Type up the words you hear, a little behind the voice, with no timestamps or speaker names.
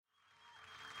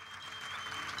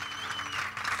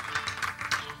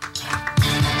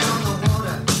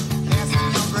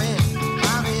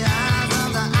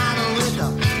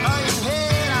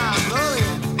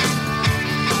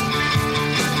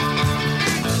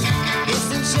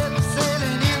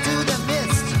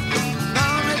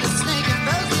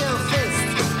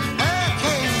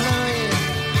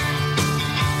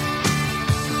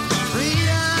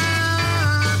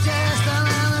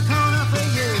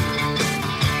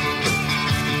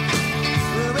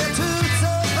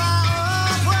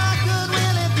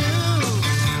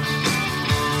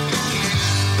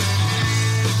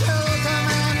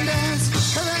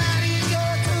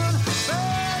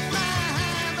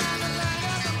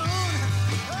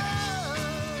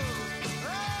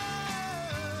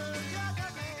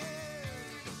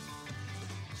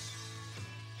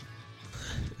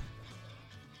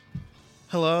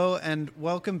Hello and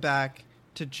welcome back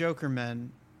to Joker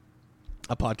Men.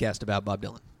 A podcast about Bob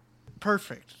Dylan.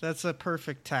 Perfect. That's a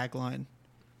perfect tagline.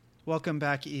 Welcome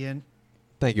back, Ian.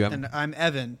 Thank you, Evan. And I'm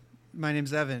Evan. My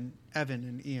name's Evan. Evan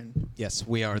and Ian. Yes,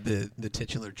 we are the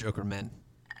titular Joker Men.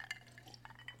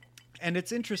 And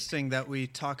it's interesting that we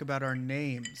talk about our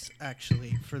names,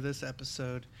 actually, for this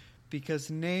episode, because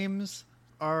names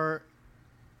are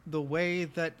the way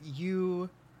that you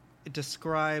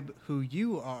describe who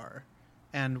you are.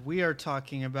 And we are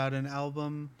talking about an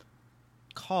album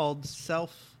called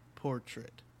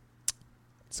Self-Portrait.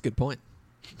 That's a good point.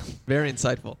 Very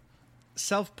insightful.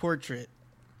 Self-Portrait,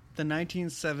 the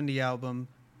 1970 album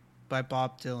by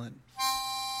Bob Dylan.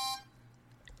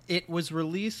 It was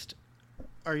released...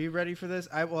 Are you ready for this?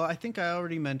 I think I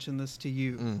already mentioned this to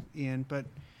you, Ian, but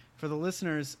for the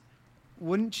listeners,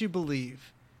 wouldn't you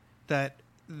believe that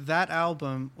that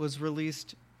album was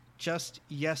released just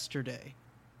yesterday?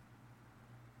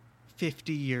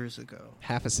 50 years ago.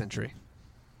 Half a century.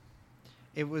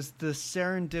 It was the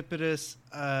serendipitous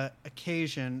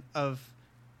occasion of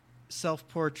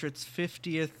Self-Portrait's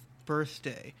 50th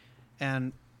birthday,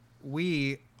 and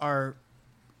we are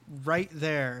right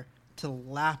there to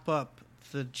lap up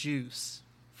the juice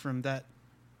from that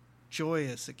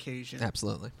joyous occasion.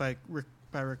 Absolutely. By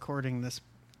recording this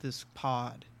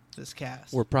pod. This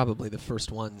cast. We're probably the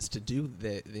first ones to do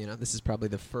this is probably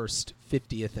the first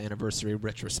 50th anniversary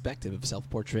retrospective of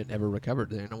Self-Portrait ever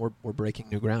recovered. We're breaking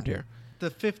new ground here. The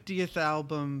 50th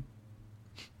album.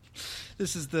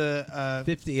 This is the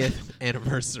 50th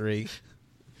anniversary.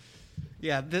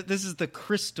 Yeah, this is the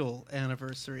crystal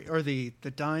anniversary or the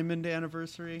diamond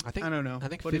anniversary. I don't know.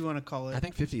 What do you want to call it? I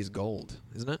think 50 is gold,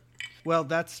 isn't it? Well,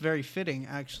 that's very fitting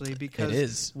actually, because it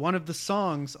is. One of the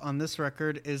songs on this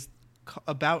record is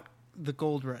about the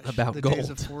gold rush, about the gold.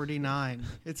 days of 49.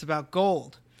 It's about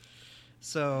gold.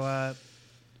 So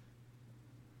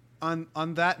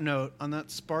on that note, on that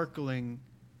sparkling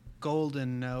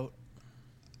golden note,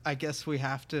 I guess we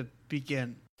have to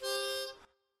begin.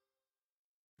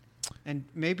 And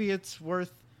maybe it's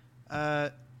worth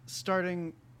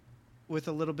starting with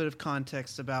a little bit of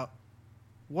context about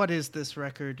what is this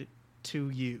record to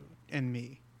you and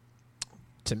me?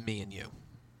 To me and you.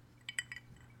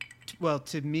 Well,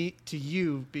 to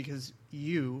you, because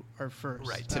you are first.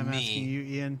 Right. To I'm me, asking you,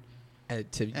 Ian, and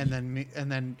then me,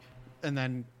 and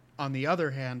then on the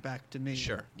other hand, back to me.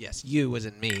 Sure. Yes. You as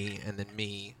in me, and then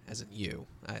me as in you.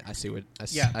 I see what. I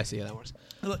see how that works.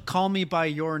 Call me by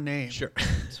your name. Sure.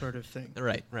 Sort of thing.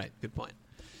 Right. Good point.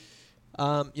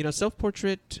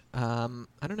 Self-Portrait. I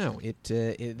don't know.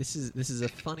 This is a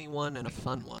funny one and a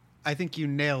fun one. I think you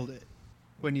nailed it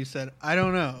when you said, "I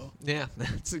don't know." Yeah,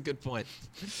 that's a good point.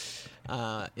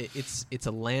 It's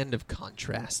a land of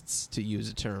contrasts, to use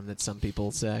a term that some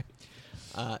people say.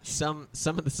 Some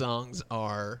of the songs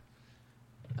are,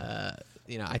 I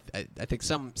think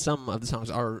some of the songs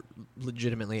are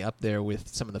legitimately up there with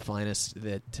some of the finest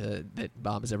that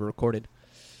Bob has ever recorded,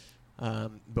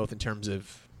 both in terms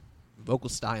of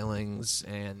vocal stylings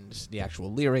and the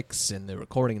actual lyrics and the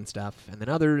recording and stuff, and then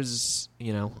others,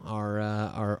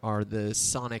 are the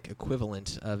sonic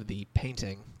equivalent of the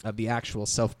painting of the actual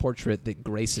Self-Portrait that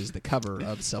graces the cover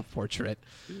of Self-Portrait,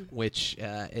 which,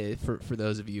 for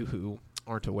those of you who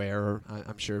aren't aware, or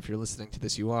I'm sure if you're listening to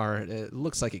this you are, it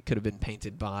looks like it could have been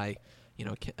painted by,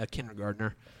 a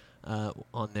kindergartner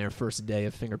on their first day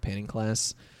of finger painting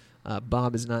class.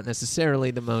 Bob is not necessarily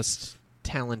the most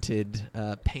talented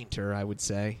painter, I would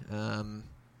say.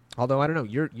 Although I don't know,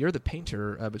 you're the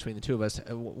painter between the two of us.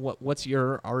 What's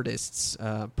your artist's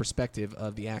perspective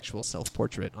of the actual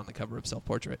Self-Portrait on the cover of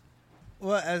Self-Portrait?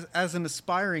 Well, as an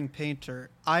aspiring painter,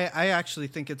 I actually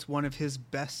think it's one of his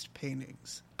best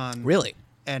paintings. Really?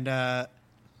 And I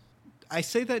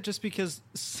say that just because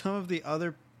some of the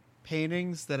other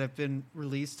paintings that have been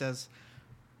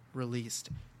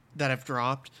that have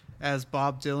dropped as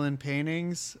Bob Dylan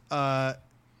paintings are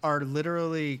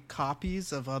literally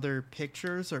copies of other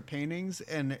pictures or paintings,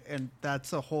 and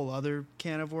that's a whole other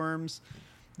can of worms.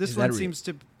 This one seems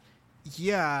to,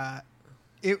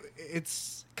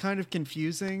 it's kind of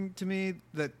confusing to me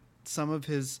that some of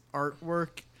his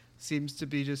artwork seems to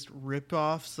be just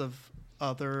rip-offs of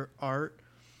other art.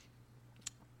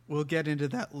 We'll get into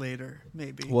that later,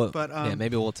 maybe. Well, but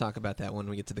maybe we'll talk about that when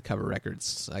we get to the cover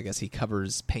records. I guess he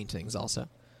covers paintings also.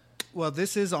 Well,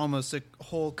 this is almost a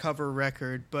whole cover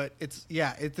record, but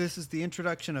this is the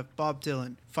introduction of Bob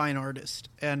Dylan, fine artist.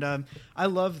 And I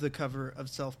love the cover of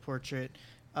Self-Portrait.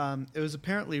 It was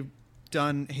apparently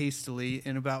done hastily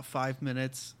in about 5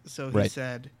 minutes, so he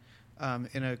said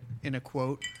in a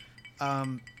quote.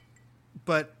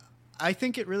 But I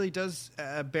think it really does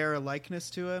bear a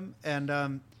likeness to him,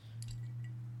 and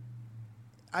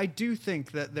I do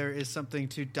think that there is something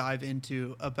to dive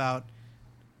into about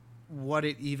what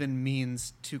it even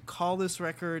means to call this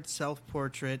record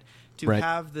Self-Portrait, to Right.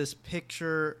 have this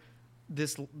picture,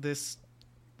 this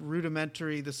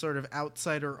rudimentary, this sort of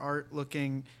outsider art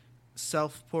looking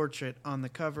self-portrait on the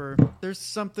cover. There's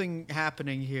something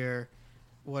happening here.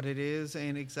 What it is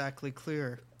ain't exactly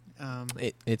clear.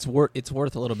 It's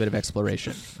worth a little bit of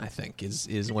exploration, I think,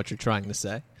 is what you're trying to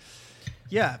say.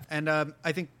 Yeah, and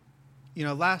I think,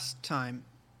 last time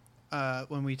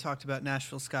when we talked about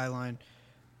Nashville Skyline,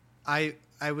 I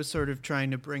was sort of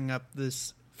trying to bring up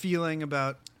this feeling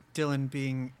about Dylan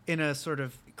being in a sort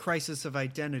of crisis of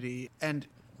identity. And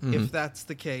if that's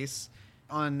the case,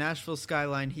 on Nashville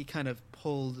Skyline, he kind of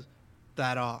pulled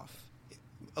that off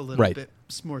a little Right. bit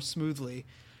more smoothly.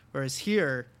 Whereas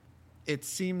here, it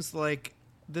seems like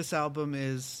this album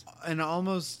is an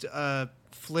almost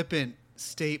flippant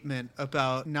statement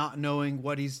about not knowing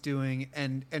what he's doing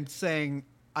and saying,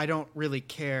 I don't really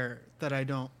care that I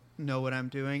don't know what I'm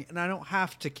doing, and I don't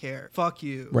have to care. Fuck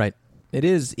you. Right. It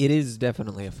is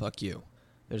definitely a fuck you.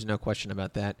 There's no question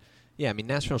about that. Yeah, I mean,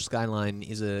 Nashville Skyline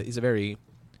is a very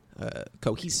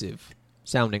cohesive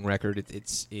sounding record.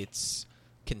 It's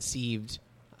conceived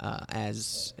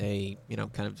as a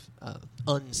kind of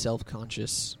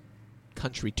unself-conscious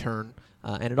country turn,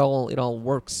 and it all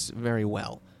works very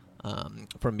well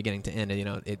from beginning to end.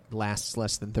 It lasts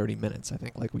less than 30 minutes, I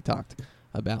think, like we talked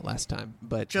about last time.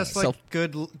 But Just like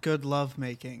good love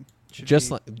making.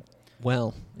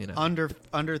 Well, under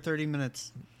 30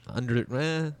 minutes.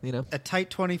 A tight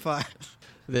 25.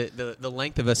 The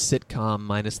length of a sitcom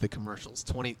minus the commercials,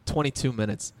 22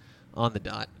 minutes on the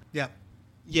dot. Yeah.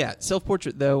 Yeah,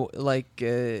 Self-Portrait, though,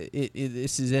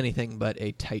 this is anything but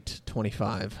a tight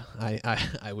 25,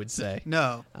 I would say.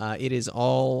 No. It is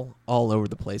all over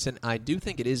the place, and I do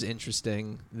think it is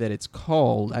interesting that it's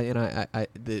called,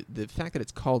 the fact that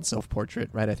it's called Self-Portrait,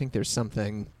 right, I think there's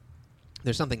something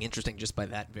interesting just by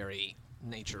that very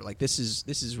nature. Like, this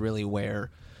is really where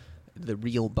the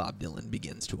real Bob Dylan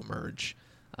begins to emerge.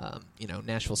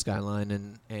 Nashville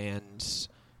Skyline and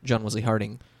John Wesley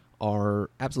Harding are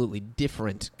absolutely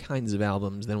different kinds of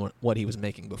albums than what he was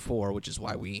making before, which is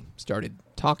why we started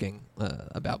talking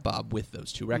about Bob with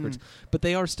those two records. But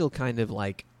they are still kind of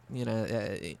like,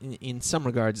 in some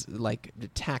regards, like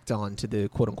tacked on to the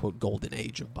quote-unquote golden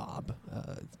age of Bob,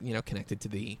 connected to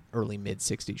the early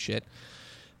mid-'60s shit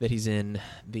that he's in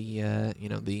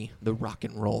the Rock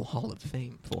and Roll Hall of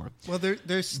Fame for. Well,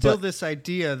 there's still this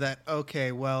idea that,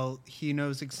 okay, well, he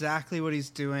knows exactly what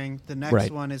he's doing. The next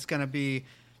one is going to be,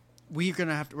 we're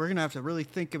gonna have to really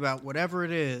think about whatever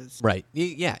it is. Right.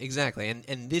 Yeah, exactly.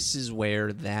 And this is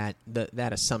where that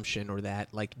assumption or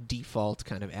that like default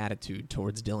kind of attitude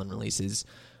towards Dylan releases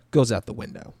goes out the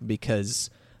window, because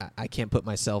I can't put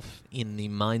myself in the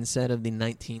mindset of the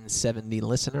 1970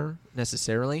 listener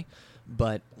necessarily,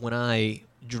 but when I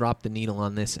drop the needle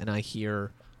on this and I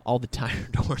hear all the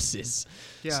tired horses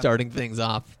starting things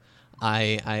off,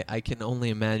 I can only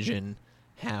imagine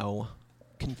how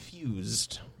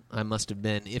confused I must have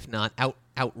been, if not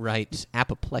outright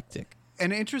apoplectic.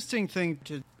 An interesting thing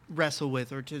to wrestle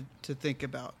with or to think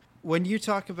about. When you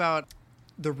talk about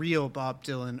the real Bob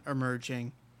Dylan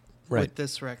emerging with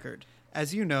this record,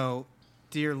 as you know,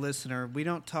 dear listener, we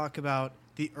don't talk about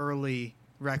the early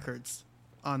records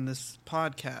on this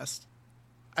podcast.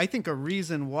 I think a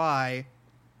reason why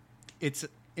it's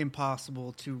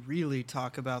impossible to really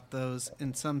talk about those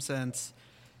in some sense,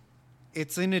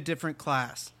 it's in a different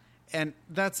class. And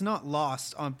that's not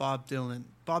lost on Bob Dylan.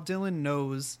 Bob Dylan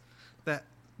knows that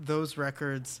those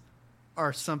records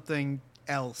are something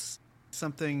else,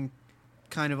 something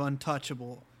kind of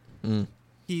untouchable.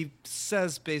 He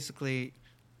says basically,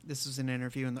 this was an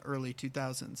interview in the early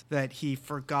 2000s, that he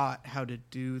forgot how to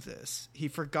do this. He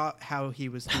forgot how he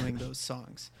was doing those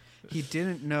songs. He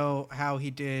didn't know how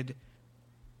he did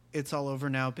It's All Over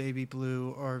Now, Baby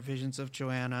Blue, or Visions of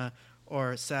Joanna,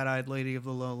 or Sad-Eyed Lady of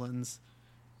the Lowlands.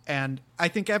 And I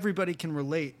think everybody can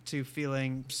relate to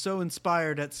feeling so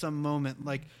inspired at some moment,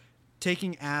 like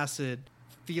taking acid,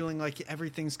 feeling like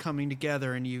everything's coming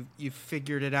together and you've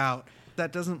figured it out.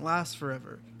 That doesn't last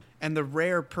forever. And the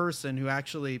rare person who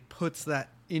actually puts that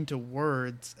into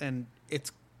words, and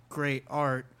it's great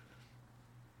art,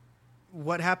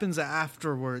 what happens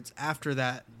afterwards, after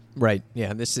that? Right.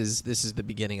 Yeah, this is the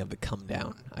beginning of the come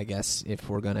down, I guess, if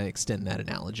we're going to extend that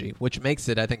analogy, which makes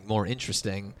it, I think, more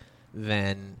interesting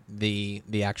than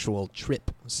the actual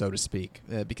trip, so to speak,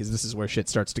 because this is where shit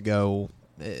starts to go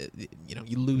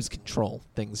you lose control.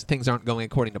 Things aren't going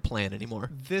according to plan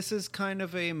anymore. This is kind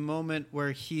of a moment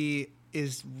where he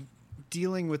is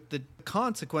dealing with the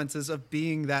consequences of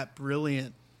being that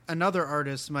brilliant. Another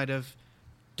artist might have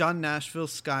done Nashville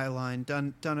Skyline,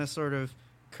 done a sort of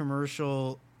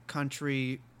commercial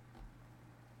country,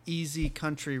 easy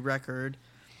country record,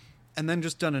 and then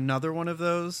just done another one of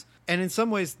those. And in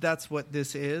some ways, that's what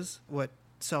this is, what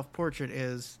Self-Portrait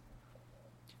is.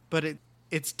 But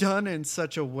it's done in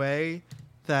such a way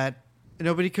that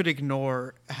nobody could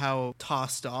ignore how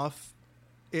tossed off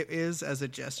it is as a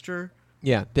gesture.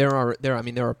 Yeah, there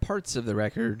are parts of the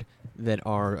record that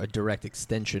are a direct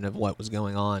extension of what was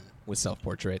going on with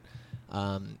Self-Portrait,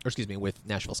 with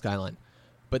Nashville Skyline.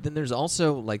 But then there's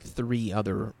also like 3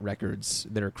 other records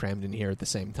that are crammed in here at the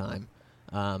same time,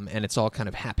 and it's all kind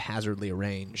of haphazardly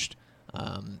arranged.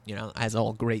 As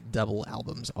all great double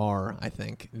albums are, I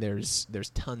think there's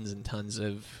tons and tons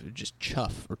of just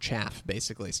chaff,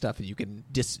 basically stuff that you can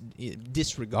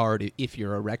disregard if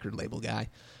you're a record label guy.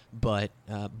 But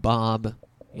Bob,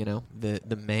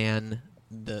 the man,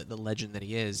 the legend that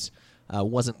he is,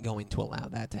 wasn't going to allow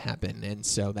that to happen, and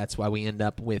so that's why we end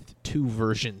up with 2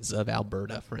 versions of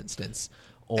Alberta, for instance,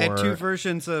 and 2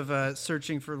 versions of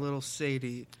Searching for Little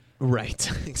Sadie. Right,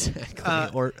 exactly.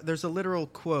 Or there's a literal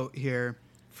quote here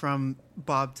from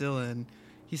Bob Dylan.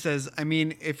 He says, "I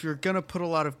mean, if you're gonna put a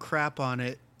lot of crap on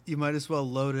it, you might as well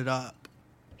load it up."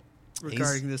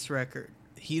 Regarding this record,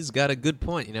 he's got a good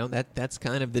point. That's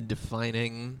kind of the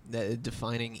defining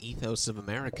ethos of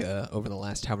America over the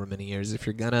last however many years. If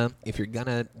you're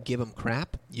gonna give them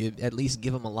crap, you at least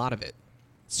give them a lot of it.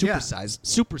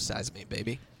 Supersize me,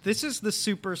 baby. This is the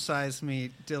Supersize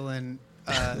Me Dylan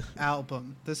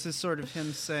album. This is sort of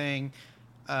him saying,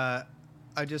 "I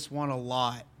just want a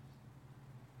lot.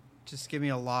 Just give me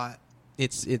a lot."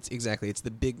 It's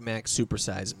the Big Mac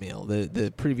supersized meal.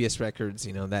 The previous records,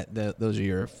 those are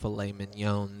your filet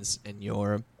mignons and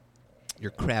your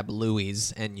crab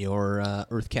louis and your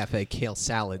Earth Cafe kale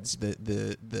salads.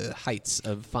 The heights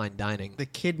of fine dining. The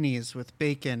kidneys with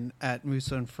bacon at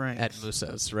Musso and Frank's. At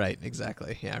Musso's, right?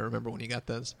 Exactly. Yeah, I remember when you got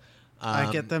those.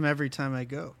 I get them every time I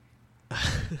go.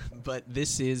 But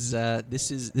this is the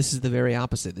very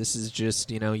opposite. This is just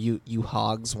you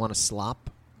hogs want to slop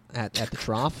at the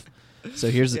trough. So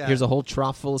here's a whole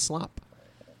trough full of slop.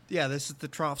 Yeah, this is the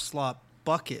trough slop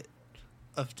bucket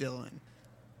of Dylan.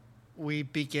 We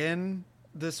begin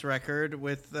this record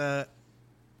with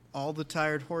All the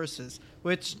Tired Horses,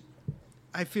 which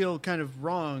I feel kind of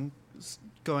wrong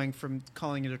going from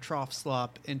calling it a trough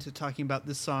slop into talking about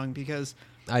this song, because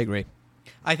I agree.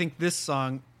 I think this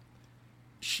song,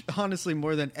 honestly,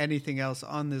 more than anything else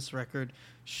on this record,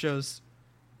 shows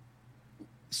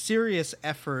serious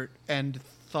effort and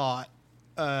thought,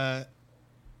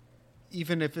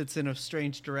 even if it's in a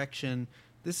strange direction.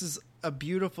 This is a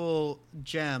beautiful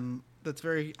gem that's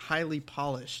very highly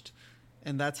polished,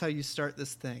 and that's how you start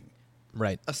this thing.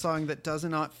 Right. A song that does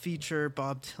not feature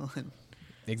Bob Dylan.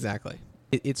 Exactly.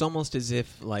 It's almost as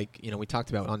if, we talked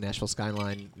about on Nashville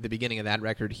Skyline, the beginning of that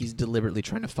record, he's deliberately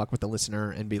trying to fuck with the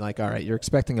listener and be like, all right, you're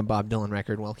expecting a Bob Dylan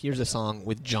record. Well, here's a song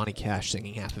with Johnny Cash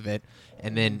singing half of it.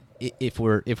 And then if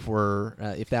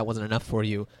that wasn't enough for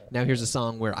you, now here's a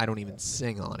song where I don't even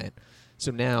sing on it.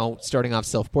 So now, starting off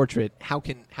Self-Portrait, how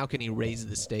can he raise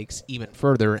the stakes even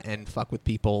further and fuck with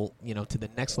people, to the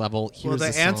next level? Here's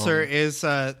the answer is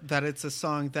that it's a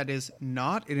song that is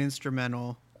not an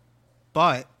instrumental,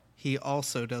 but he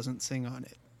also doesn't sing on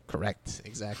it. Correct,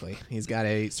 exactly. He's got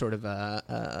a sort of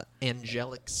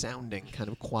angelic sounding kind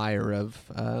of choir of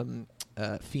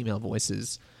female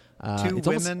voices. 2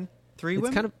 women, 3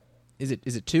 women. Kind of, is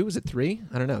it 2? Is it 3?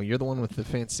 I don't know. You're the one with the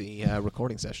fancy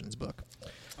recording sessions book.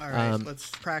 All right, let's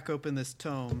crack open this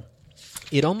tome.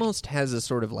 It almost has a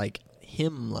sort of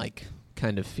hymn-like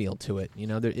kind of feel to it.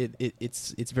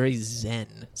 It's very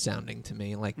Zen sounding to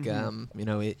me.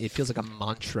 It feels like a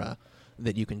mantra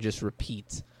that you can just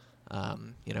repeat,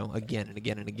 again and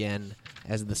again and again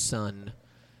as the sun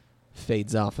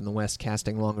fades off in the west,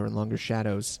 casting longer and longer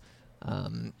shadows.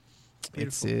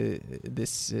 It's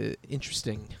this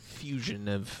interesting fusion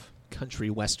of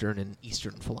country western and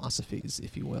eastern philosophies,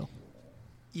 if you will.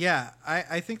 Yeah,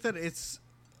 I think that it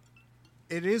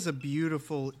is a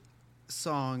beautiful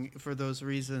song for those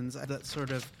reasons. That sort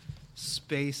of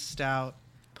spaced out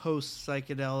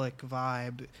post-psychedelic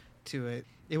vibe to it.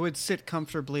 It would sit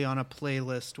comfortably on a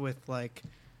playlist with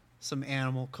some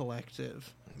Animal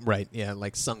Collective. Right, yeah,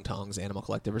 like Sung Tong's Animal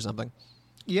Collective or something.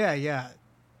 Yeah.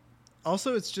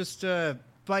 Also, it's just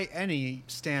by any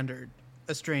standard,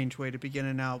 a strange way to begin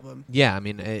an album. Yeah, I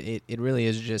mean, it really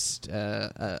is just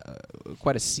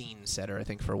quite a scene setter, I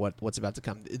think, for what's about to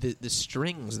come. The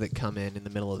strings that come in the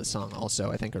middle of the song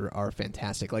also, I think, are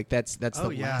fantastic. Like, that's Oh,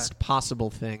 the yeah. last possible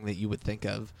thing that you would think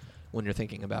of when you're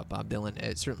thinking about Bob Dylan.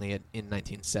 Certainly in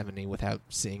 1970, without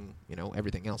seeing,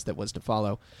 everything else that was to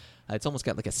follow. It's almost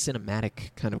got like a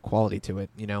cinematic kind of quality to it,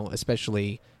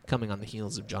 especially coming on the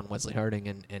heels of John Wesley Harding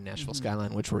and Nashville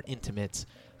Skyline, which were intimate,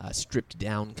 stripped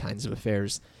down kinds of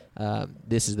affairs.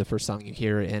 This is the first song you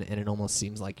hear, and it almost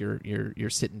seems like you're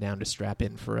sitting down to strap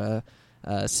in for a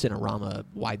Cinerama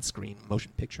widescreen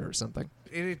motion picture or something.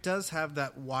 It does have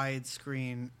that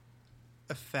widescreen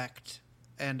effect,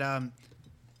 and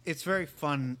it's very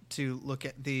fun to look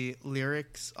at the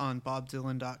lyrics on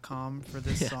BobDylan.com for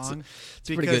this song. It's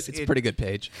pretty good. It's a pretty good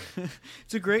page.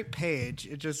 It's a great page.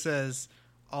 It just says,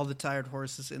 "All the tired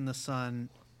horses in the sun.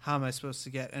 How am I supposed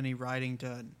to get any riding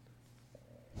done?"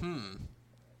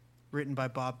 Written by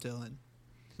Bob Dylan.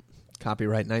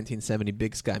 Copyright 1970,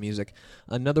 Big Sky Music.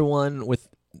 Another one with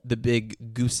the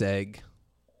big goose egg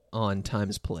on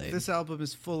Times Played. This album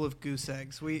is full of goose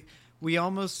eggs. We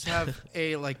almost have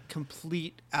a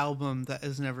complete album that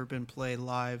has never been played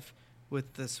live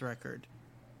with this record.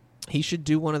 He should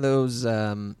do one of those,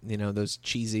 those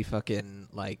cheesy fucking,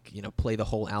 play the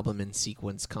whole album in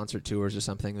sequence concert tours or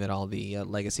something that all the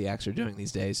legacy acts are doing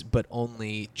these days, but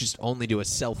only do a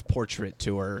self-portrait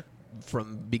tour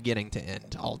from beginning to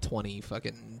end, all 24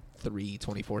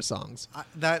 songs.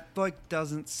 That,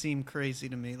 doesn't seem crazy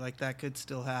to me. That could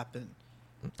still happen.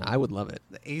 I would love it.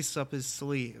 The ace up his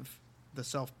sleeve, the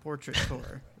self-portrait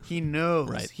tour. He knows.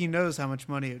 Right. He knows how much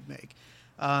money it would make.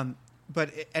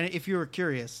 But if you were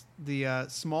curious, the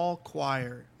small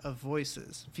choir of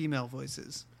voices, female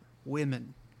voices,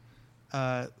 women,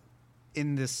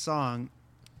 in this song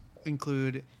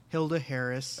include Hilda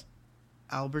Harris,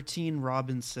 Albertine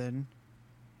Robinson,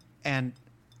 and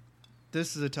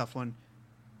this is a tough one,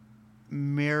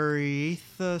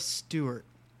 Maretha Stewart.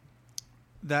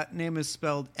 That name is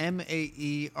spelled Maeretha.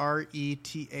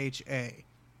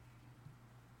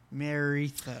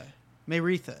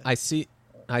 Maretha.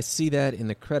 I see that in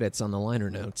the credits on the liner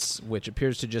notes, which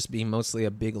appears to just be mostly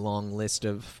a big, long list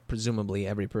of presumably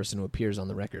every person who appears on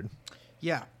the record.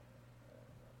 Yeah.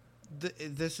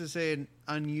 This is an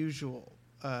unusual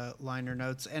liner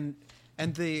notes, and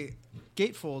the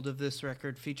gatefold of this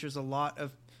record features a lot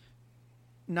of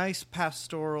nice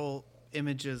pastoral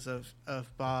images of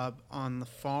Bob on the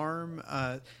farm.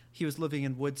 He was living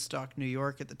in Woodstock, New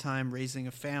York at the time, raising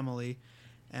a family,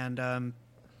 and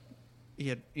he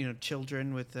had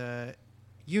children with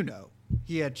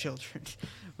he had children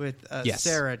with Yes.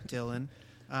 Sarah Dylan,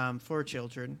 4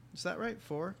 children. Is that right?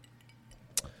 4?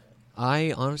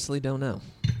 I honestly don't know.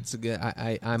 It's a good.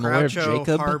 I'm aware of Groucho,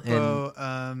 Jacob Harpo,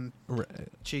 and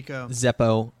Chico,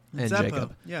 Zeppo and Zeppo.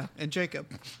 Jacob. Yeah, and Jacob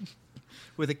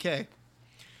with a K.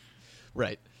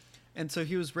 Right. And so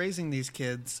he was raising these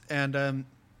kids, and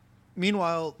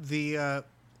meanwhile, the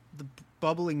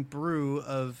bubbling brew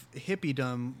of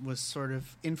hippiedom was sort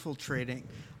of infiltrating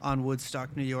on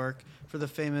Woodstock, New York, for the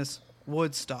famous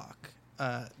Woodstock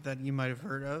that you might have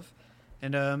heard of.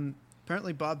 And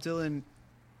apparently Bob Dylan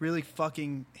really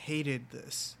fucking hated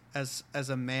this as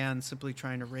a man simply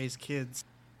trying to raise kids.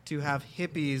 To have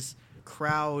hippies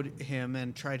crowd him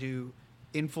and try to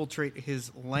infiltrate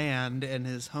his land and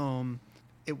his home,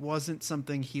 it wasn't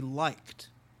something he liked,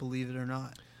 believe it or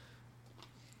not.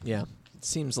 Yeah. It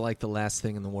seems like the last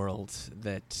thing in the world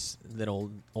that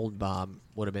old Bob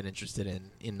would have been interested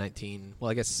in 19.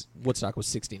 Well, I guess Woodstock was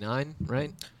 69,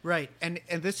 right? Right, and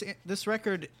this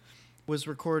record was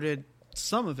recorded,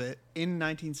 some of it, in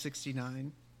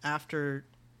 1969 after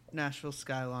Nashville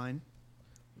Skyline,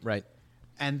 Right.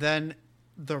 and then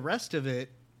the rest of it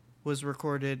was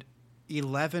recorded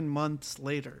 11 months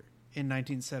later in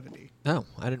 1970. Oh,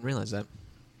 I didn't realize that.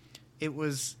 It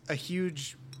was a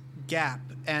huge gap,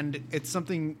 and it's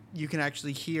something you can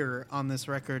actually hear on this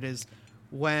record is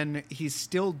when he's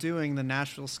still doing the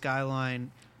Nashville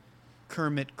Skyline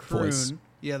Kermit croon. Voice.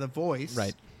 Yeah, the voice.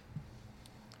 Right.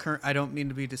 I don't mean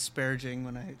to be disparaging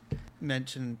when I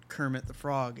mention Kermit the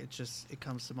Frog. It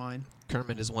comes to mind.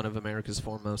 Kermit is one of America's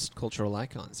foremost cultural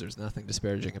icons. There's nothing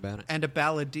disparaging about it. And a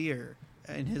balladeer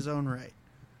in his own right.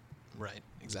 Right.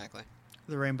 Exactly.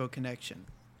 The Rainbow Connection.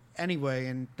 Anyway,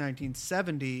 in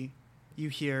 1970, you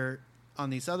hear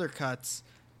on these other cuts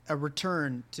a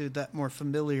return to that more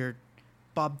familiar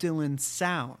Bob Dylan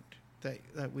sound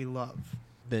that we love.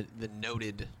 The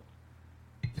noted,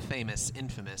 famous,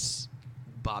 infamous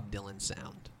Bob Dylan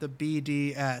sound. The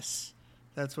BDS.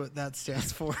 That's what that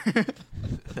stands for.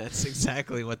 That's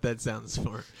exactly what that sounds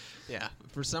for. Yeah,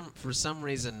 for some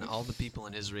reason, all the people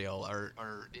in Israel are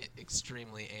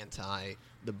extremely anti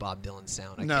the Bob Dylan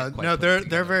sound. I can't quite put it they're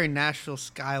together. very Nashville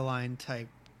Skyline type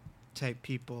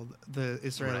people. The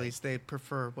Israelis, Right. they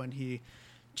prefer when he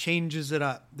changes it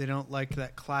up. They don't like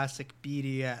that classic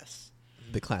BDS.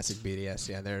 The classic BDS,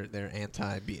 yeah, they're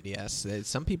anti-BDS.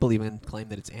 Some people even claim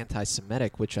that it's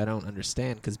anti-Semitic, which I don't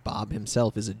understand because Bob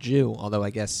himself is a Jew. Although I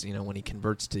guess when he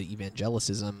converts to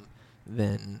evangelicism,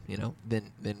 then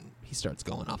he starts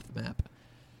going off the map.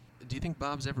 Do you think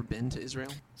Bob's ever been to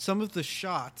Israel? Some of the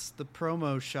shots, the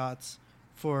promo shots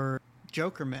for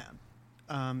Joker Man,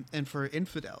 and for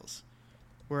Infidels,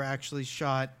 were actually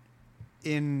shot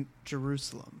in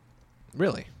Jerusalem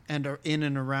Really? and are in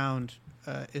and around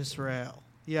Israel.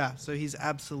 Yeah, so he's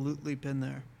absolutely been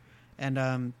there.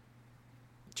 And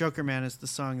Joker Man is the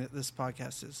song that this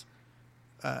podcast is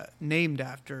named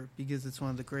after because it's one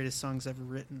of the greatest songs ever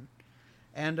written.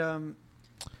 And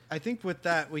I think with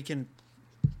that we can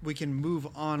move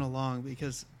on along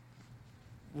because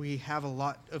we have a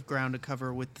lot of ground to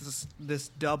cover with this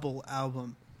double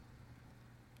album.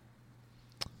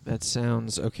 That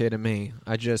sounds okay to me.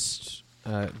 I just,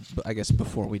 I guess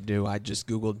before we do, I just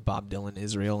Googled Bob Dylan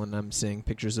Israel, and I'm seeing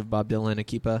pictures of Bob Dylan and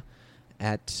Akipa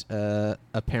at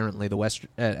apparently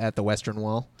at the Western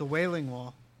Wall. The Wailing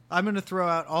Wall. I'm going to throw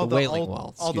out all The the Wailing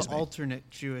Wall, all the excuse me. alternate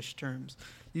Jewish terms.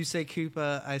 You say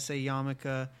Kupa, I say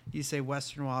yarmulke. You say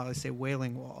Western Wall, I say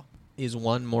Wailing Wall. Is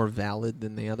one more valid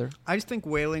than the other? I just think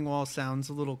Wailing Wall sounds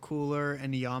a little cooler,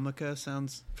 and yarmulke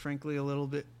sounds, frankly, a little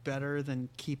bit better than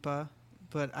Kippa.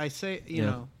 But I say, you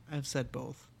know, I've said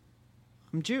both.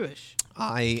 I'm Jewish.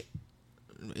 I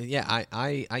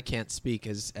can't speak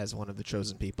as one of the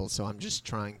chosen people, so I'm just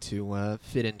trying to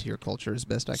fit into your culture as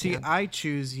best I See, can. I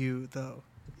choose you, though,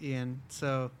 Ian.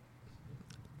 So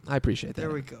I appreciate that.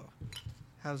 there we go.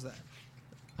 How's that?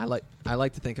 I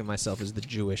like to think of myself as the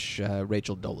Jewish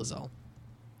Rachel Dolezal.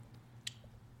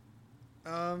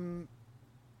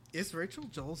 Is Rachel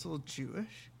Dolezal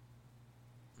Jewish?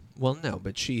 Well, no,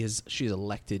 but she's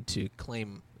elected to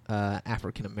claim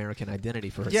African American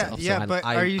identity for herself. Yeah, so but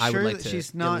I are you would sure like that to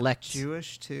she's not elect,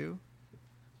 Jewish too?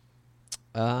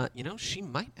 She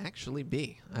might actually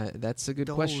be. That's a good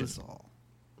question. Dolezal.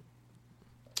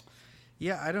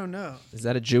 Yeah, I don't know. Is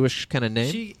that a Jewish kind of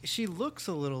name? She looks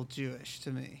a little Jewish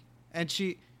to me, and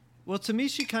to me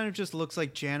she kind of just looks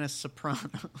like Janice Soprano.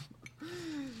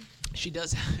 She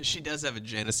does have a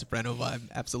Janice Soprano vibe.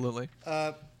 Absolutely.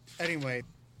 Anyway,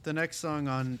 the next song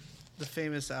on the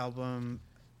famous album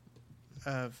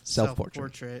of Self-Portrait.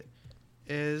 Self-Portrait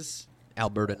is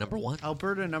Alberta #1.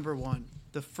 Alberta #1,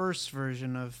 the first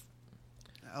version of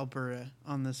Alberta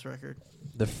on this record.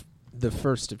 The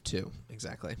first of two,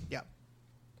 exactly. Yeah.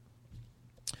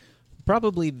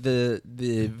 Probably the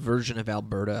version of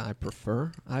Alberta I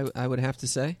prefer, I would have to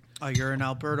say. Oh, you're an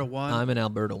Alberta 1? I'm an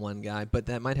Alberta 1 guy, but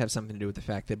that might have something to do with the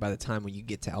fact that by the time when you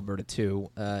get to Alberta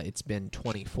 2, it's been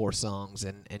 24 songs,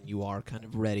 and you are kind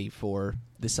of ready for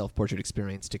the Self-Portrait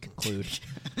experience to conclude.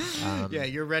 Yeah,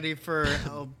 you're ready for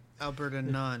Alberta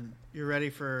None. You're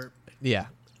ready for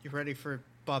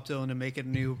Bob Dylan to make a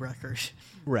new record.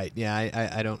 Right, yeah,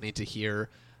 I don't need to hear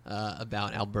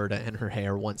about Alberta and her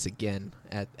hair once again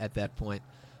at that point.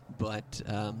 But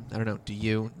I don't know. Do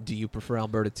you prefer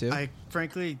Alberta 2? I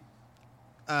frankly,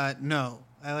 no.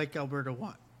 I like Alberta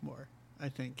 1 more, I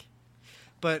think.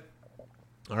 But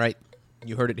all right,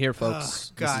 you heard it here,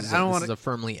 folks. God, this I don't this wanna- is a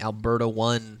firmly Alberta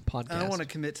 1 podcast. I don't want to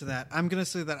commit to that. I'm going to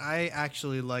say that I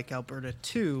actually like Alberta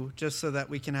 2, just so that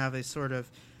we can have a sort of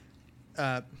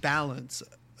balance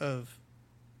of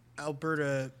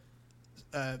Alberta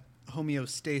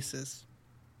homeostasis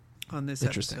on this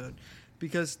Interesting. episode.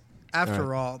 Because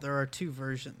after all, there are two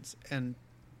versions, and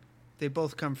they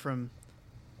both come from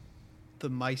the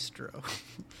maestro.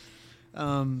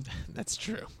 That's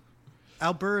true.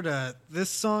 Alberta,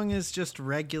 this song is just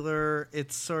regular.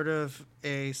 It's sort of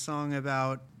a song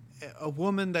about a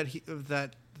woman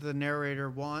that the narrator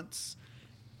wants,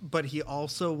 but he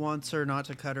also wants her not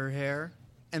to cut her hair.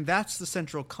 And that's the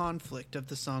central conflict of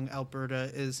the song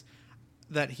Alberta, is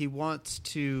that he wants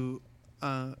to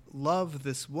love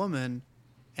this woman,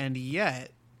 and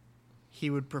yet he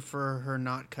would prefer her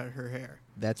not cut her hair.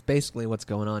 That's basically what's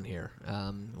going on here,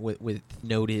 with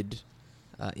noted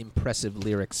impressive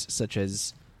lyrics such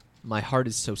as "My heart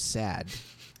is so sad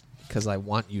because I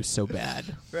want you so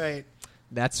bad." Right.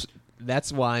 That's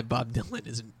why Bob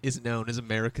Dylan is known as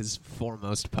America's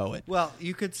foremost poet. Well,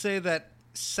 you could say that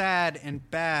sad and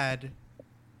bad,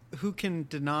 who can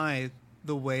deny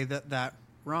the way that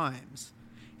rhymes?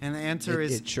 And the answer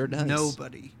is It sure does.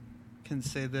 nobody can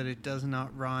say that it does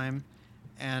not rhyme.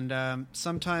 And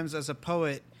sometimes as a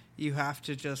poet, you have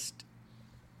to just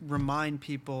remind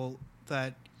people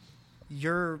that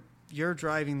you're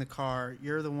driving the car,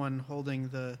 you're the one holding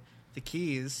the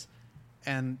keys,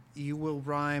 and you will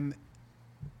rhyme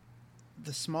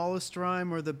the smallest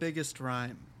rhyme or the biggest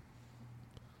rhyme.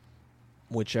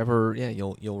 Whichever,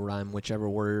 you'll rhyme whichever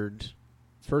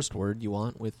first word you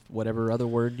want with whatever other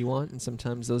word you want, and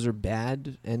sometimes those are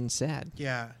bad and sad.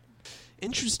 Yeah.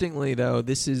 Interestingly, though,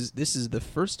 this is the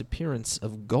first appearance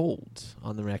of Gold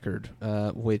on the record,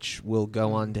 which will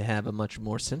go on to have a much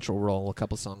more central role a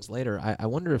couple songs later. I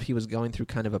wonder if he was going through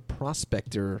kind of a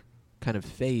prospector kind of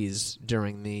phase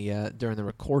during the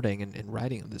recording and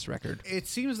writing of this record. It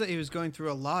seems that he was going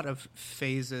through a lot of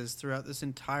phases throughout this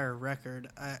entire record.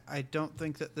 I don't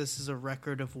think that this is a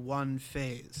record of one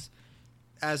phase.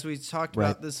 As we talked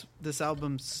about, this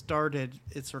album started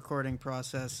its recording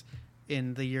process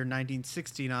in the year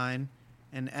 1969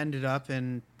 and ended up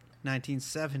in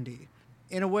 1970.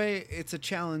 In a way, it's a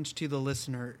challenge to the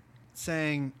listener,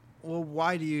 saying, well,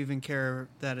 why do you even care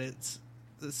that it's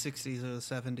the 60s or the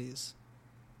 70s?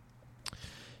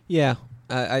 Yeah,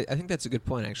 I think that's a good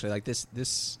point, actually. Like this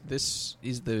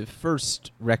is the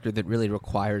first record that really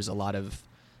requires a lot of,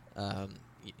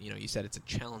 you said it's a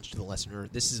challenge to the listener.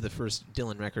 This is the first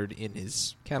Dylan record in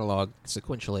his catalog,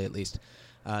 sequentially at least,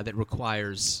 that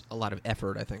requires a lot of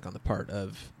effort, I think, on the part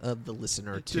of the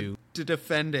listener to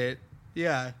defend it.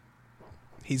 Yeah,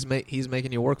 he's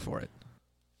making you work for it.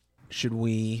 Should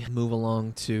we move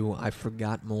along to "I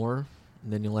Forgot More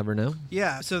Than You'll Ever Know"?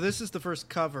 Yeah. So this is the first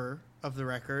cover of the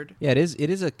record. Yeah, it is. It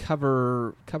is a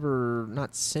cover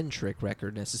not centric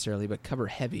record necessarily, but cover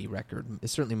heavy record.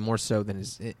 It's certainly more so than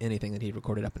anything that he'd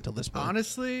recorded up until this point.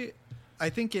 Honestly,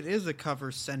 I think it is a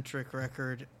cover centric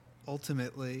record.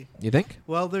 Ultimately, you think?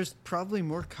 Well, there's probably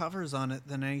more covers on it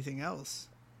than anything else.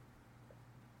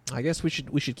 I guess we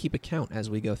should keep account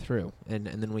as we go through, and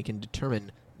then we can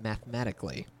determine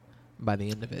mathematically by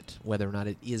the end of it whether or not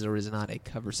it is or is not a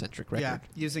cover centric record.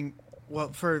 Yeah,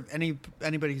 for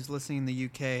anybody who's listening in the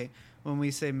UK, when we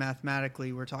say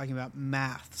mathematically, we're talking about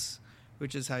maths,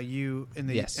 which is how you in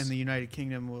the United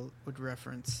Kingdom would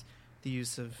reference the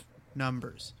use of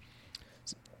numbers.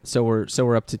 So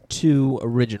we're up to 2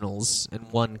 originals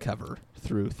and 1 cover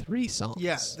through 3 songs.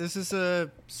 Yeah, this is a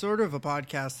sort of a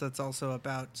podcast that's also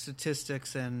about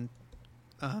statistics and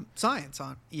science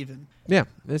on even. Yeah,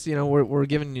 this we're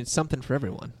giving you something for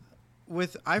everyone.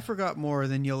 With "I Forgot More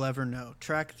Than You'll Ever Know,"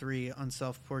 track 3 on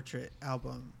Self Portrait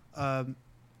album,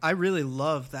 I really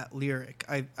love that lyric.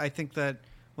 I think that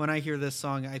when I hear this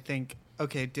song, I think,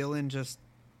 okay, Dylan just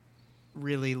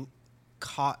really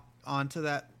caught onto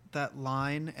that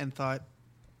line and thought,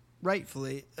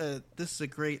 rightfully, this is a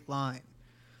great line.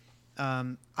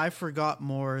 I forgot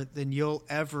more than you'll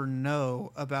ever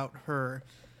know about her.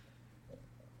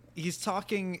 He's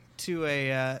talking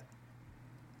to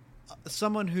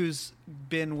someone who's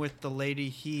been with the lady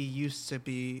he used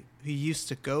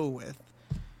to go with,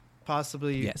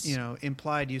 possibly, yes.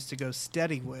 Implied used to go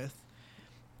steady with,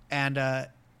 and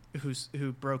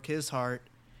who broke his heart.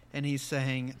 And he's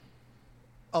saying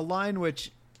a line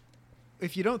which,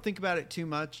 if you don't think about it too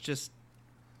much, just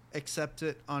accept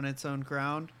it on its own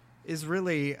ground, is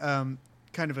really kind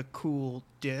of a cool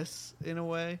diss in a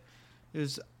way.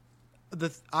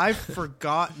 I've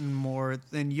forgotten more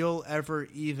than you'll ever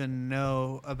even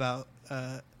know about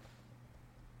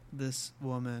this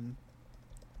woman.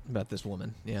 About this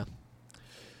woman, yeah.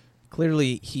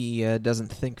 Clearly, he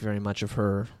doesn't think very much of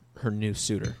her new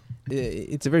suitor.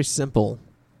 It's a very simple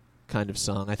kind of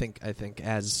song. I think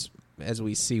as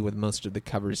we see with most of the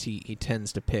covers, he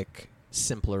tends to pick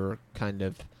simpler, kind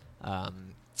of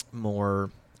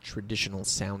more traditional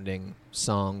sounding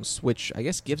songs, which I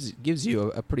guess gives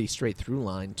you a pretty straight through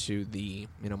line to the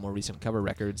more recent cover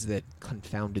records that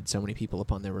confounded so many people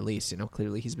upon their release.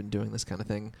 Clearly he's been doing this kind of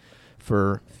thing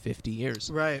for 50 years,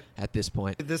 right? At this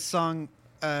point, this song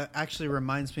actually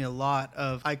reminds me a lot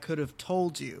of "I Could Have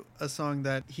Told You," a song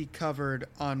that he covered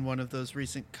on one of those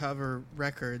recent cover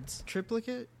records.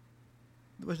 Triplicate?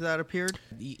 Was that appeared?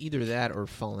 Either that or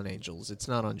Fallen Angels. It's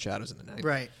not on Shadows in the Night.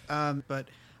 Right. But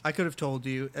 "I Could Have Told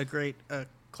You," a great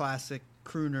classic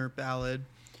crooner ballad.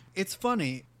 It's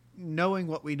funny, knowing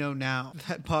what we know now,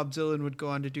 that Bob Dylan would go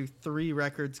on to do 3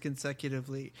 records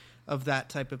consecutively of that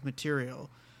type of material,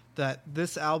 that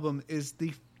this album is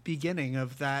the beginning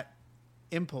of that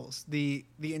impulse, the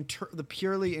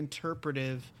purely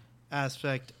interpretive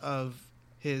aspect of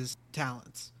his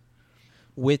talents.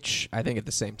 Which I think at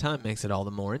the same time makes it all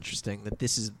the more interesting that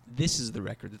this is the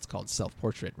record that's called Self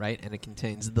Portrait, right? And it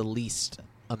contains the least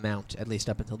amount, at least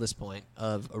up until this point,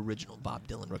 of original Bob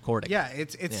Dylan recording. Yeah,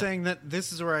 it's saying that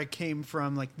this is where I came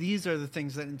from. Like, these are the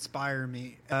things that inspire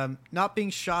me. Not being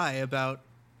shy about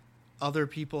other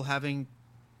people having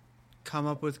come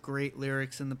up with great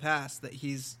lyrics in the past, that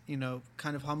he's,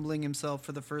 kind of humbling himself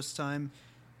for the first time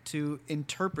to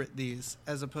interpret these,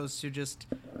 as opposed to just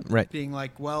being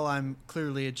like, well, I'm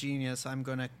clearly a genius, I'm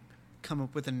going to come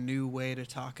up with a new way to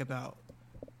talk about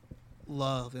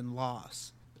love and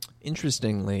loss.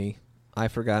 Interestingly, I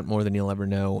Forgot More Than You'll Ever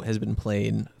Know has been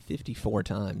played 54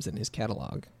 times in his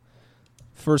catalog.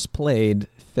 First played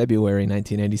February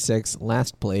 1986,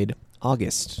 last played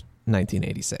August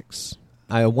 1986.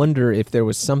 I wonder if there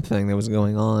was something that was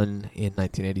going on in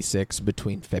 1986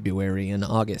 between February and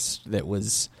August that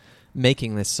was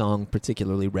making this song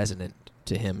particularly resonant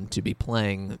to him to be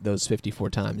playing those 54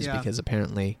 times, because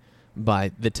apparently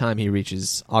by the time he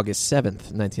reaches August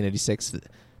 7th, 1986,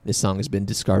 this song has been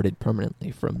discarded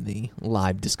permanently from the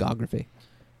live discography.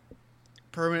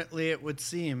 Permanently, it would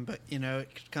seem, but,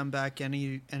 it could come back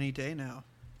any day now.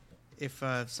 If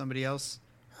somebody else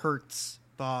hurts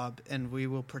Bob, and we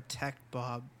will protect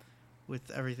Bob with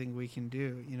everything we can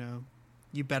do.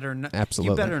 You better not.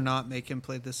 Absolutely. You better not make him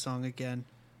play this song again.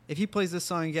 If he plays this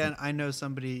song again, I know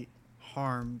somebody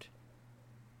harmed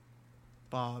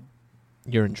Bob.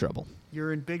 You're in trouble.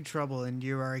 You're in big trouble, and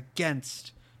you are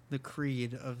against the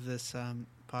creed of this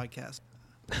podcast.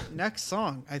 Next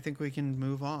song, I think we can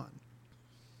move on.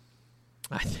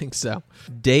 I think so.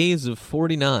 Days of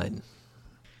 49.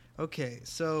 Okay,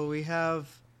 so we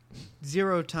have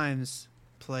 0 times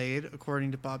played,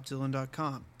 according to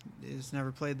BobDylan.com. He's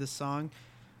never played this song.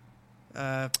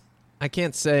 I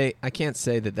can't say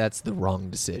that that's the wrong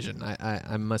decision.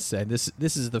 I must say this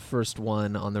is the first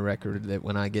one on the record that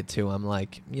when I get to, I'm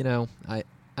like,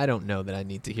 I don't know that I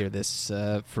need to hear this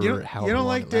for how long. You don't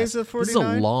like Days of 49? This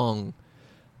is a long.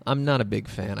 I'm not a big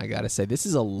fan, I gotta say. This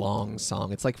is a long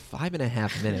song. It's like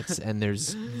 5.5 minutes, and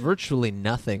there's virtually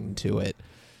nothing to it.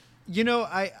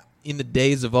 In the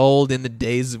days of old, in the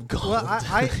days of gold.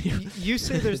 Well, you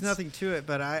say there's nothing to it,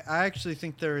 but I actually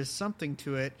think there is something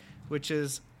to it, which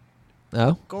is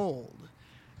gold.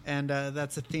 And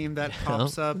that's a theme that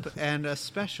pops up, and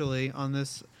especially on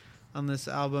this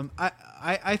album.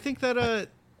 I think that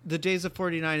the Days of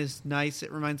 49 is nice.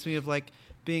 It reminds me of like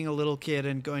being a little kid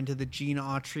and going to the Gene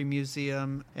Autry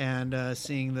Museum and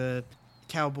seeing the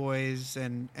cowboys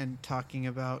and talking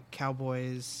about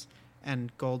cowboys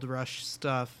and gold rush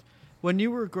stuff. When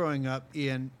you were growing up,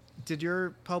 Ian, did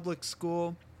your public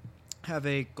school have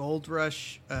a gold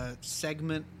rush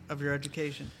segment of your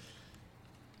education?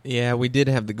 Yeah, we did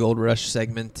have the gold rush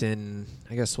segment in,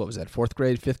 I guess, what was that, 4th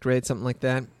grade, 5th grade, something like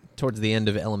that, towards the end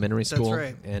of elementary school.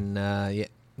 That's right. And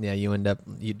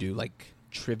you do like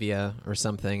trivia or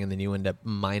something, and then you end up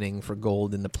mining for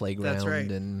gold in the playground. That's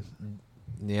right. And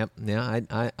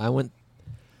I went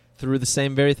through the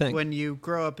same very thing. When you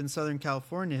grow up in Southern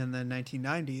California in the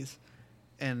 1990s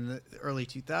and the early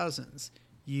 2000s,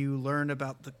 you learn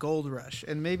about the gold rush.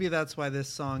 And maybe that's why this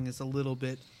song is a little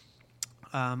bit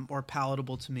more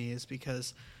palatable to me, is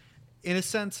because in a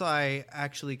sense I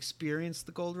actually experienced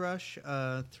the gold rush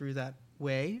through that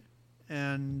way.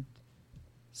 And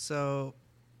so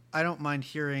I don't mind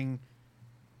hearing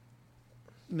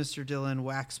Mr. Dylan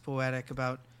wax poetic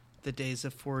about the Days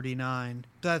of 49.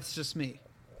 That's just me.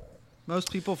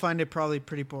 Most people find it probably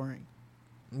pretty boring.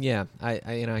 Yeah,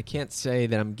 I can't say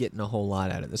that I'm getting a whole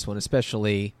lot out of this one,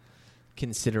 especially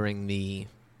considering the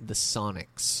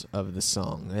sonics of the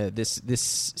song.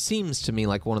 This seems to me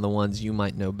like one of the ones you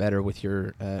might know better with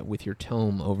your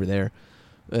tome over there.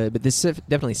 But this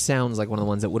definitely sounds like one of the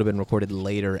ones that would have been recorded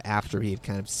later, after he had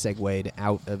kind of segued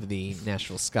out of the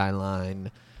Nashville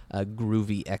Skyline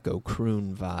groovy echo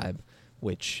croon vibe,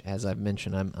 which, as I've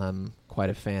mentioned, I'm quite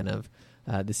a fan of.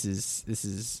 This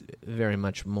is very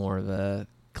much more of a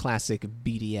classic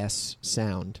BDS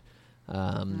sound,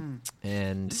 and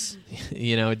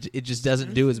it just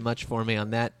doesn't do as much for me on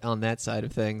that side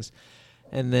of things.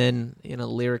 And then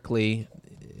lyrically,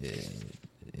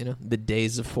 the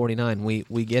Days of 49,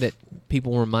 we get it.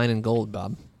 People were mining gold,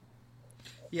 Bob.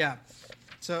 Yeah.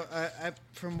 So I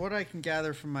from what I can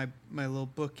gather from my little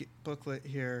booklet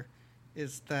here,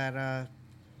 is that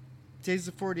Days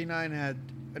of 49 had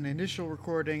an initial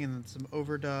recording and then some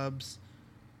overdubs,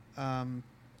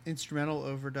 instrumental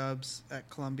overdubs at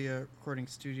Columbia Recording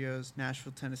Studios,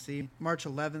 Nashville, Tennessee. March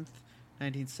 11th,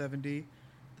 1970,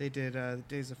 they did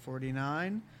Days of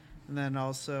 49. And then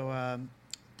also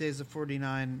Days of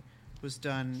 49 was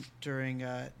done during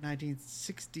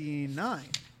 1969.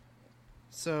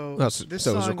 So it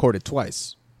was recorded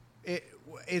twice.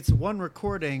 it's one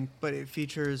recording, but it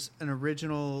features an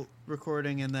original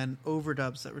recording and then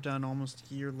overdubs that were done almost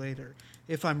a year later,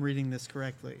 if I'm reading this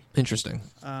correctly. Interesting.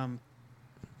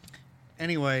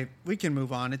 Anyway, we can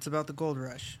move on. It's about the gold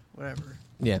rush. Whatever.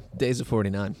 Yeah, Days of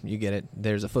 49. You get it.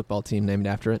 There's a football team named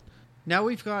after it. Now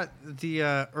we've got the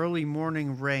Early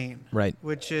Morning Rain, Right.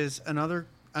 which is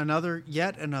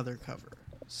yet another cover.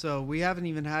 So we haven't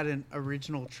even had an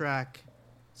original track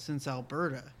since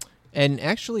Alberta. And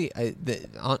actually,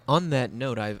 on that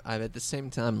note, I've at the same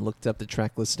time looked up the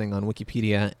track listing on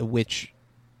Wikipedia, which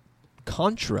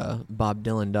contra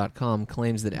BobDylan.com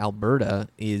claims that Alberta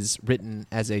is written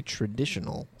as a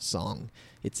traditional song.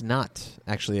 It's not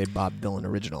actually a Bob Dylan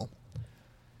original.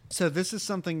 So this is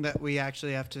something that we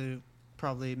actually have to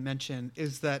probably mention,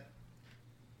 is that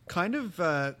kind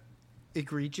of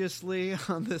egregiously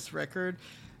on this record,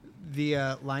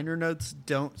 the liner notes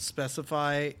don't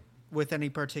specify with any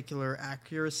particular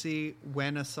accuracy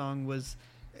when a song was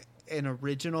an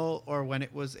original or when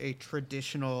it was a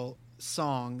traditional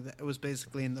song that was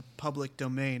basically in the public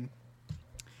domain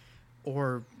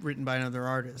or written by another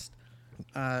artist.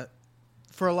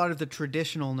 For a lot of the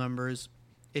traditional numbers,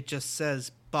 it just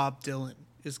says Bob Dylan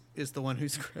is the one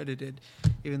who's credited,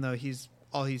 even though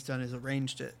all he's done is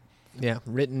arranged it. Yeah,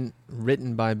 written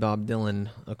by Bob Dylan,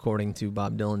 according to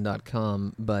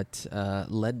BobDylan.com, but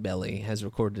Leadbelly has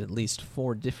recorded at least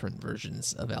 4 different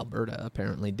versions of Alberta,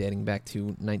 apparently dating back to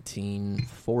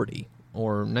 1940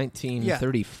 or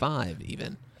 1935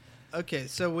 even. Okay,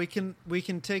 so we can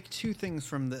take 2 things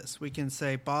from this. We can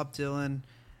say Bob Dylan,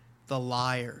 the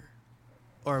liar,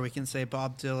 or we can say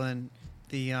Bob Dylan,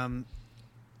 the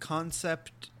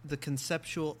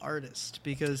conceptual artist,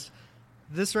 because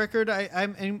this record,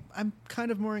 I'm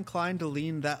kind of more inclined to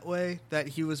lean that way, that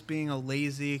he was being a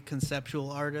lazy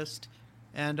conceptual artist.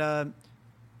 And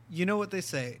you know what they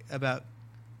say about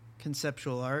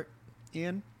conceptual art,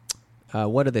 Ian?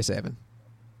 What did they say, Evan?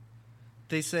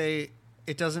 They say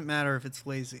it doesn't matter if it's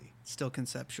lazy, it's still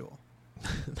conceptual.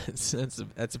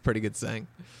 that's a pretty good saying.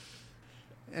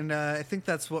 And I think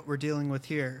that's what we're dealing with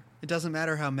here. It doesn't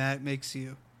matter how mad it makes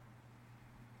you.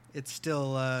 It's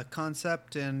still a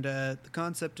concept, and the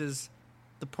concept is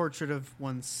the portrait of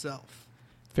oneself.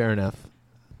 Fair enough.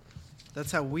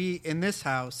 That's how we, in this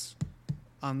house,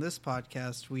 on this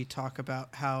podcast, we talk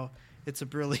about how it's a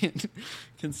brilliant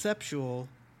conceptual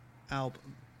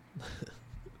album.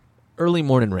 Early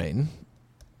Morning Rain.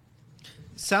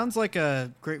 Sounds like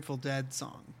a Grateful Dead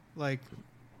song. Like,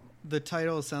 the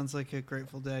title sounds like a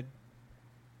Grateful Dead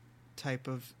type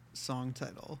of song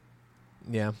title.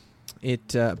 Yeah.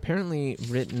 It apparently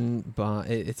written by...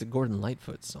 It's a Gordon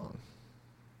Lightfoot song.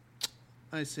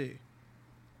 I see.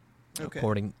 Okay.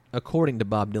 According to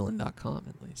BobDylan.com,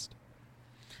 at least.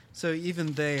 So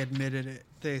even they admitted it.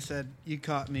 They said, "You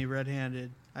caught me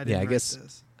red-handed. I didn't write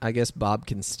this." I guess Bob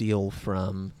can steal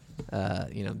from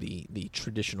the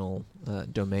traditional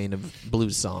domain of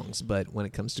blues songs, but when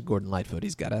it comes to Gordon Lightfoot,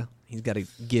 he's got to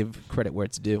give credit where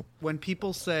it's due. When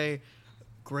people say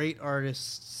great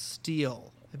artists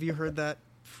steal, have you heard that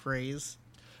phrase?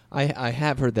 I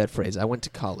have heard that phrase. I went to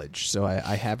college, so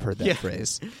I have heard that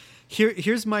phrase.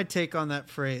 Here's my take on that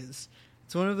phrase.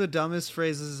 It's one of the dumbest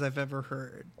phrases I've ever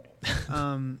heard.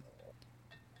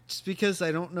 Just because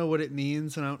I don't know what it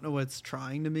means and I don't know what it's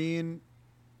trying to mean.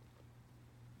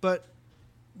 But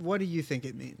what do you think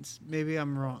it means? Maybe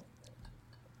I'm wrong.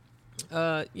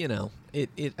 I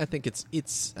think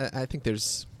I think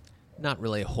there's not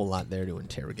really a whole lot there to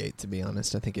interrogate, to be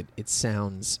honest. I think it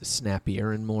sounds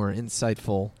snappier and more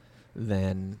insightful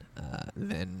than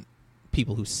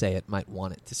people who say it might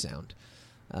want it to sound.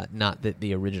 Not that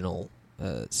the original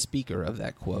speaker of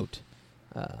that quote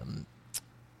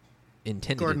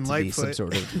intended Gordon it to Lightfoot. be some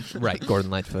sort of... Right,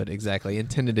 Gordon Lightfoot, exactly.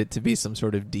 Intended it to be some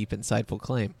sort of deep, insightful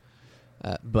claim.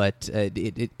 But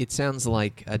it sounds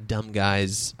like a dumb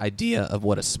guy's idea of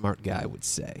what a smart guy would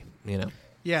say, you know?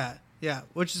 Yeah,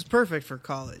 which is perfect for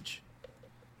college.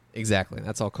 Exactly.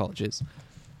 That's all college is.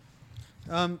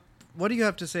 What do you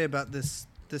have to say about this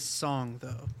song,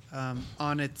 though?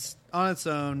 On its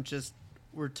own, just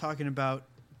we're talking about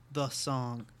the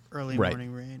song, Early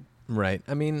Morning Rain. Right.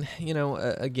 I mean,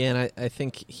 again, I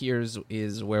think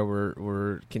is where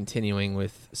we're continuing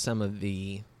with some of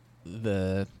the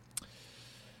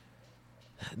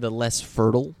less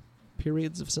fertile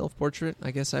periods of self-portrait,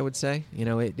 I guess I would say.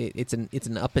 It's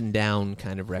an up and down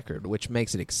kind of record, which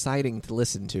makes it exciting to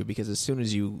listen to, because as soon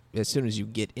as you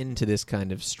get into this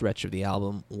kind of stretch of the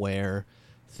album where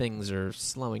things are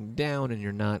slowing down and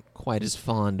you're not quite as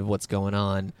fond of what's going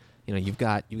on, you've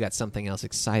got something else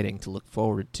exciting to look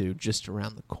forward to just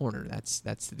around the corner. That's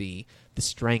the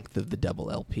strength of the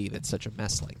double LP. That's such a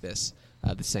mess like this.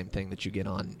 The same thing that you get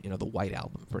on the White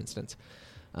Album, for instance.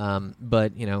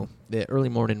 But the Early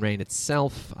Morning Rain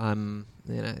itself,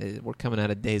 we're coming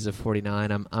out of Days of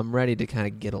 49. I'm ready to kind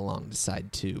of get along to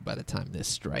side 2 by the time this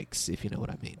strikes, if you know what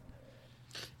I mean.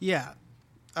 Yeah,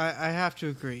 I have to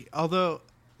agree. Although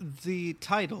the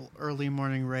title, Early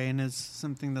Morning Rain, is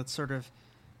something that's sort of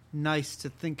nice to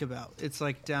think about. It's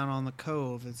like Down on the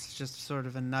Cove. It's just sort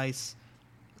of a nice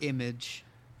image.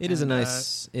 It is a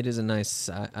nice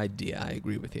idea. I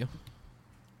agree with you.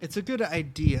 It's a good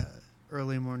idea,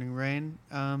 Early Morning Rain.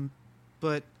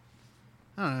 But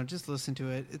I don't know, just listen to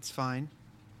it. It's fine.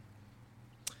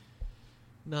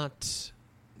 Not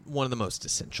one of the most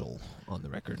essential on the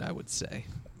record, I would say,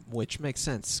 which makes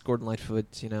sense. Gordon Lightfoot,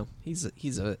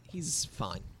 he's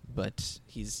fine, but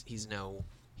he's no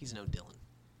Dylan.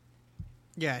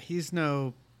 Yeah, he's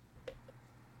no.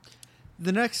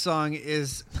 The next song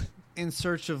is In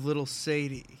Search of Little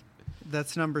Sadie.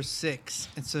 That's number 6,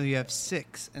 and so you have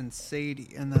 6 and Sadie,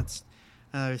 and that's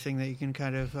another thing that you can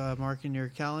kind of mark in your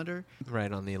calendar.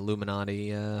 Right, on the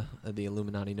Illuminati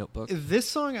notebook. This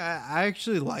song, I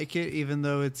actually like it, even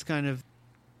though it's a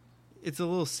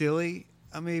little silly,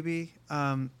 maybe.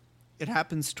 It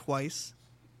happens twice.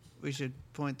 We should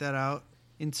point that out.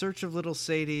 In Search of Little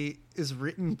Sadie is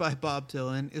written by Bob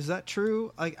Dylan. Is that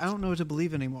true? I don't know what to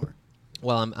believe anymore.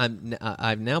 Well,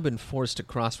 I've now been forced to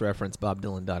cross-reference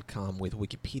BobDylan.com with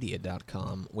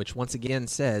Wikipedia.com, which once again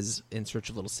says In Search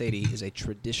of Little Sadie is a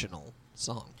traditional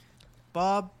song.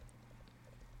 Bob,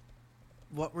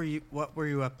 what were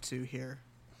you up to here?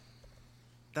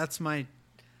 That's me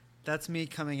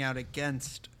coming out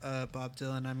against Bob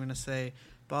Dylan. I'm going to say,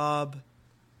 Bob,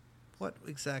 what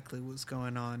exactly was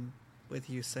going on with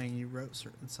you saying you wrote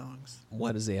certain songs?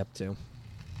 What is he up to?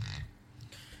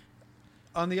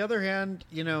 On the other hand,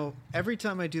 every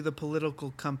time I do the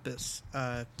political compass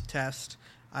test,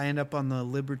 I end up on the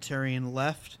libertarian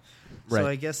left. Right. So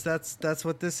I guess that's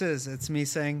what this is. It's me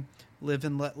saying, live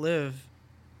and let live,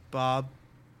 Bob.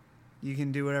 You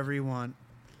can do whatever you want.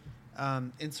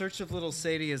 In Search of Little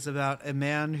Sadie is about a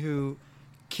man who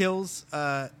kills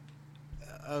a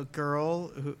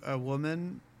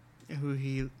woman who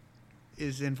he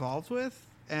is involved with,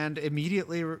 and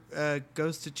immediately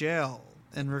goes to jail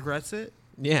and regrets it.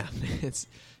 Yeah,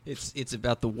 it's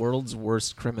about the world's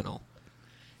worst criminal.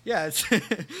 Yeah, it's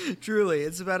truly.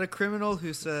 It's about a criminal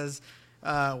who says,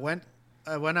 I went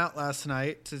out last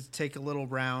night to take a little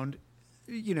round.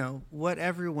 What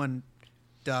everyone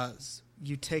does.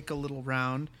 You take a little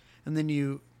round, and then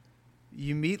you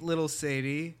meet little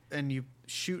Sadie, and you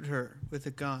shoot her with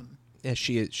a gun. Yeah,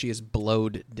 she is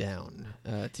blowed down,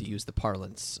 to use the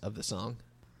parlance of the song.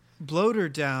 Blowed her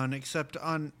down, except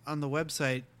on the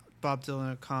website,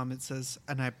 BobDylan.com, it says,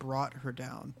 and I brought her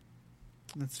down.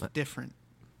 That's different.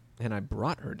 And I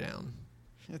brought her down.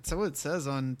 It's what it says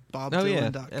on BobDylan.com. Oh, yeah,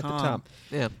 at the top.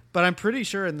 Yeah. But I'm pretty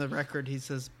sure in the record he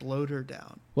says blowed her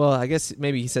down. Well, I guess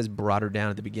maybe he says brought her down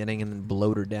at the beginning and then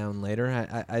blowed her down later.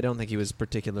 I don't think he was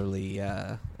particularly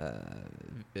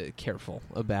careful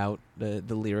about the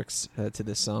lyrics to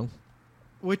this song.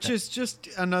 Which is just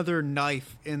another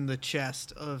knife in the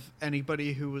chest of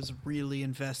anybody who was really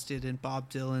invested in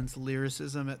Bob Dylan's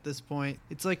lyricism at this point.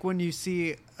 It's like when you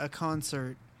see a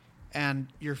concert and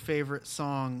your favorite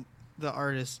song, the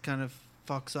artist kind of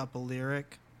fucks up a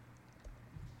lyric,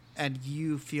 and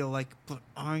you feel like, but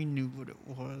I knew what it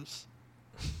was.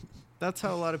 That's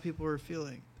how a lot of people were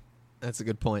feeling. That's a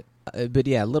good point. But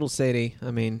yeah, Little Sadie, I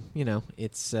mean,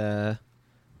 it's...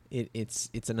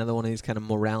 It's another one of these kind of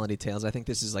morality tales. I think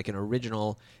this is like an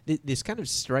original. This kind of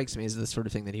strikes me as the sort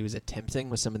of thing that he was attempting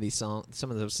with some of these some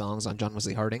of those songs on John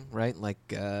Wesley Harding, right? Like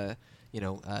The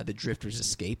Drifter's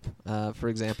Escape, for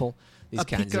example. These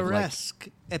kinds of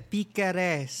a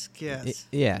picaresque, yes.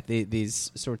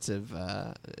 These sorts of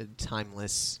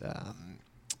timeless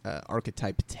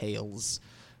archetype tales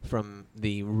from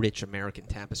the rich American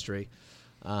tapestry.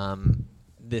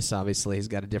 This obviously has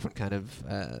got a different kind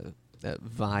of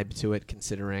vibe to it,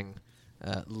 considering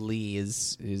Lee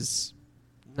is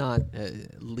not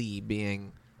Lee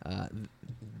being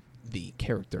the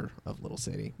character of Little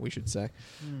Sadie, we should say,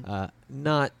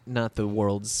 not the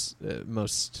world's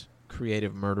most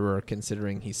creative murderer,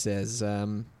 considering he says,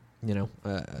 oh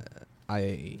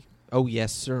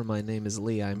yes sir, my name is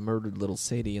Lee, I murdered Little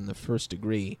Sadie in the first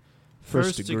degree.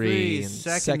 First degree and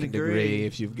second degree.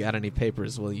 If you've got any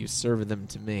papers, will you serve them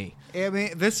to me? I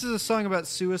mean, this is a song about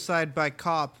suicide by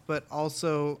cop, but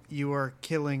also you are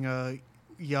killing a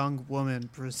young woman,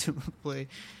 presumably,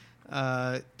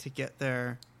 to get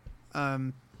there.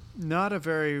 not a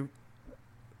very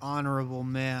honorable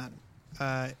man.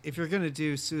 If you're going to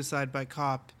do Suicide by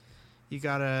Cop, you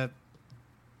got to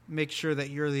make sure that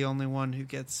you're the only one who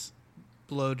gets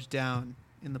blowed down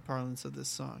in the parlance of this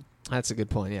song. That's a good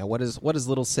point. Yeah. What has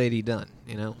Little Sadie done?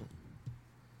 You know?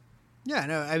 Yeah,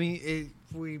 no, I mean,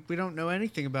 we don't know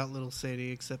anything about Little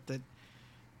Sadie except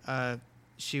that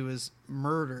she was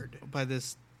murdered by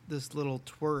this little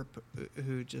twerp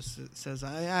who just says,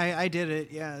 I did it,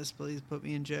 yes, please put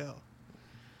me in jail.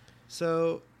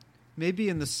 So maybe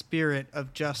in the spirit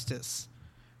of justice,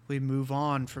 we move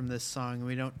on from this song and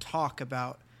we don't talk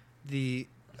about the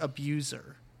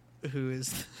abuser who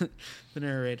is the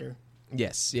narrator.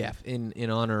 Yes, yeah. In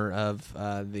honor of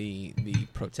the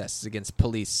protests against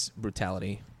police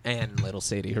brutality and Little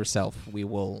Sadie herself, we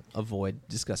will avoid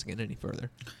discussing it any further.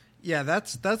 Yeah,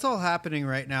 that's all happening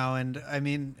right now. And I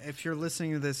mean, if you're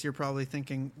listening to this, you're probably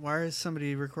thinking, why is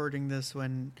somebody recording this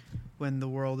when the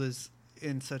world is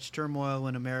in such turmoil,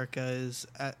 when America is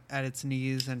at its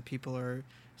knees and people are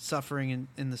suffering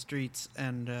in the streets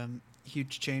and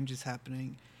huge change is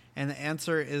happening? And the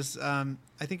answer is, I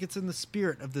think it's in the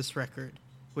spirit of this record,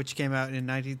 which came out in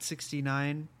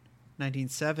 1969,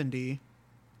 1970,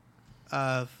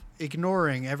 of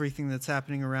ignoring everything that's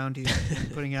happening around you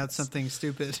and putting out something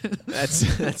stupid.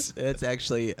 That's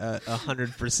actually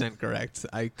 100% correct.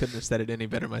 I couldn't have said it any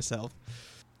better myself.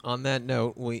 On that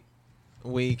note,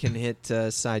 we can hit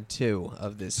side 2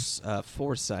 of this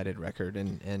 4-sided record,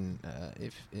 and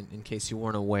if in case you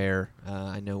weren't aware,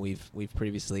 I know we've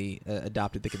previously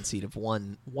adopted the conceit of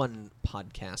one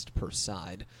podcast per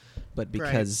side, but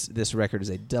because this record is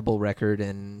a double record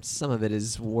and some of it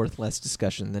is worth less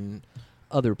discussion than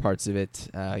other parts of it,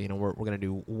 we're going to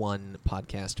do one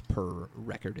podcast per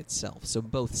record itself. So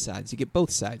both sides, you get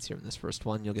both sides here in this first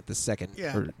one. You'll get the second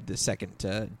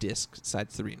disc,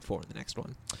 sides 3 and 4 in the next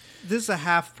one. This is a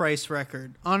half price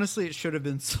record. Honestly, it should have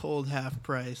been sold half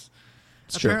price.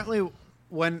 It's Apparently, true.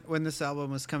 when this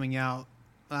album was coming out,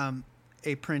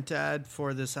 a print ad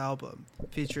for this album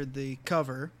featured the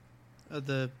cover of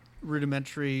the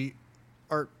rudimentary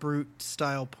Art Brut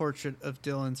style portrait of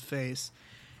Dylan's face.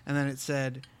 And then it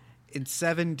said, in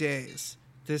 7 days,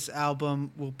 this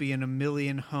album will be in 1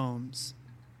 million homes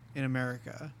in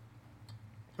America.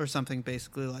 Or something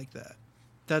basically like that.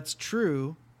 That's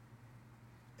true.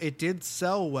 It did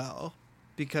sell well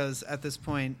because at this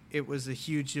point it was a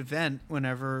huge event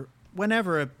whenever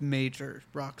a major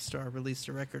rock star released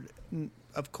a record.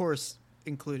 Of course,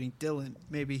 including Dylan.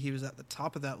 Maybe he was at the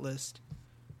top of that list.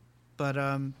 But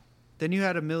then you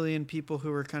had 1 million people who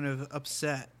were kind of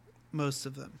upset. Most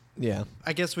of them. Yeah.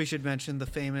 I guess we should mention the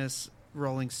famous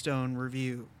Rolling Stone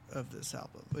review of this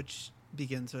album, which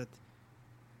begins with,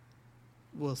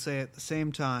 we'll say at the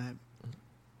same time,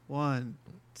 1,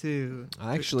 2.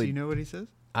 Do you know what he says?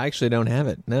 I actually don't have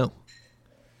it. No.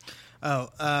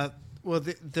 Oh, well,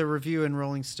 the review in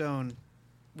Rolling Stone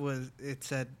it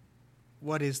said,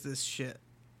 "What is this shit?"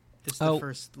 It's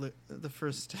the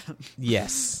first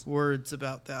yes words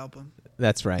about the album.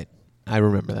 That's right. I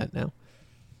remember that now.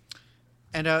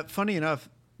 And funny enough,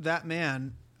 that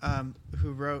man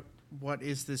who wrote "What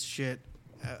is this shit,"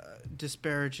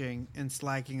 disparaging and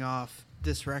slagging off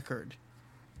this record,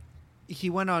 he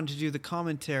went on to do the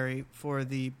commentary for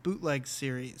the Bootleg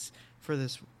series for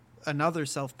this another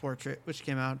self-portrait, which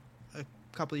came out a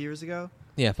couple of years ago.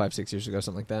 Yeah, 5-6 years ago,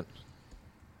 something like that.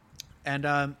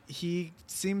 And he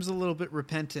seems a little bit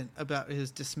repentant about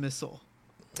his dismissal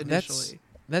initially.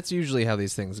 That's usually how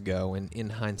these things go. And in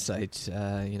hindsight,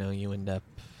 you end up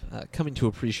coming to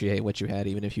appreciate what you had,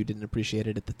 even if you didn't appreciate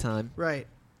it at the time. Right.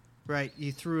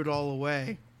 You threw it all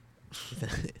away.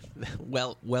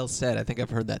 Well said. I think I've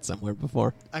heard that somewhere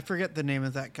before. I forget the name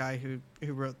of that guy who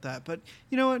wrote that. But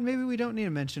you know what? Maybe we don't need to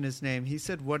mention his name. He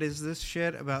said, "What is this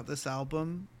shit?" about this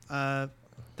album.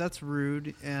 That's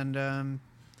rude. And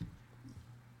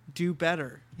do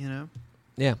better, you know?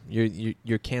 Yeah,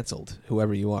 you're canceled,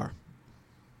 whoever you are.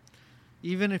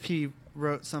 Even if he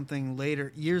wrote something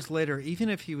later, years later, even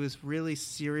if he was really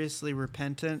seriously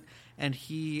repentant and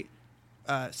he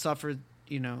suffered,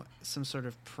 some sort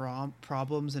of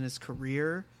problems in his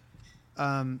career,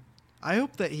 I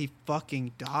hope that he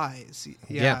fucking dies.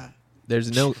 Yeah.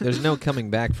 There's no coming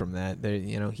back from that.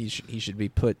 There, he should be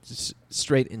put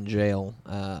straight in jail,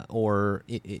 or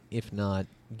if not,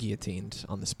 guillotined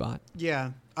on the spot.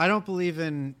 Yeah, I don't believe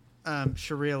in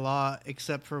Sharia law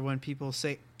except for when people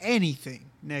say anything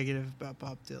negative about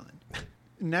Bob Dylan.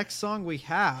 Next song we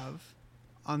have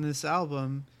on this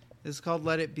album is called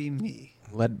 "Let It Be Me."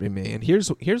 Let It Be Me, and here's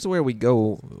where we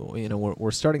go.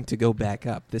 We're starting to go back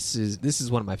up. This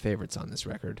is one of my favorites on this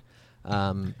record.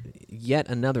 Yet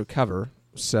another cover.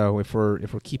 So if we're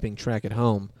keeping track at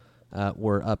home,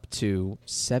 we're up to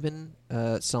 7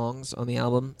 songs on the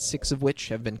album, 6 of which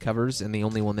have been covers, and the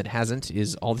only one that hasn't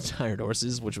is All the Tired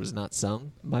Horses, which was not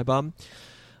sung by Bob.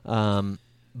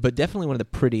 But definitely one of the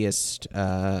prettiest,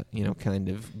 kind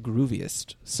of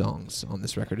grooviest songs on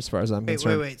this record, as far as I'm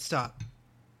concerned. Wait, stop.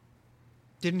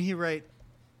 Didn't he write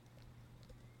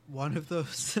one of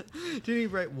those? Didn't he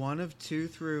write one of 2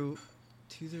 through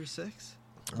 6?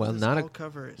 Well, not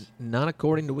covers. Not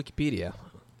according to Wikipedia.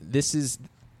 This is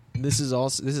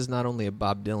not only a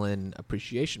Bob Dylan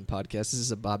appreciation podcast. This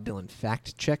is a Bob Dylan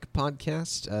fact check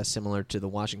podcast, similar to the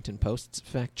Washington Post's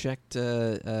fact checked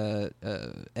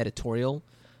editorial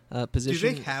position.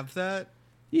 Do they have that?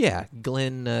 Yeah,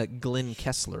 Glenn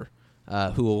Kessler,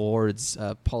 who awards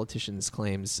politicians'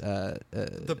 claims. The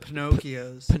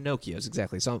Pinocchios. Pinocchios,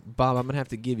 exactly. So, Bob, I'm gonna have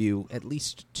to give you at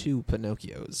least 2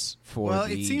 Pinocchios for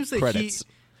the it seems credits.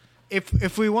 Like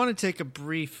if we want to take a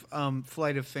brief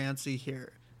flight of fancy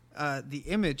here, the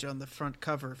image on the front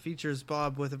cover features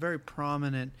Bob with a very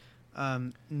prominent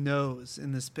nose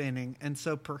in this painting, and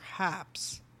so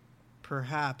perhaps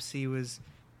he was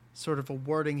sort of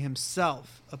awarding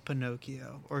himself a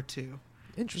Pinocchio or 2.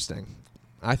 Interesting.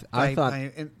 I thought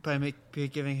by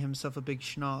giving himself a big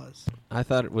schnoz. I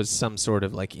thought it was some sort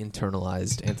of like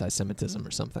internalized anti-Semitism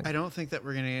or something. I don't think that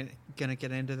we're gonna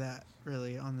get into that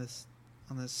really on this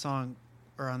song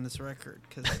or on this record,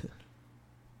 because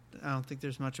I don't think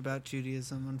there's much about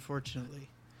Judaism, unfortunately.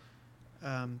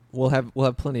 We'll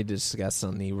have plenty to discuss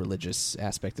on the religious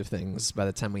aspect of things by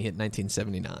the time we hit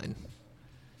 1979.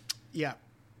 Yeah.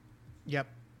 Yep.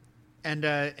 And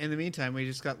in the meantime, we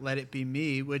just got Let It Be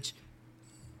Me, which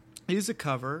is a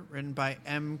cover written by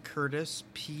M. Curtis,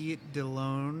 P.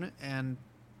 Dillon, and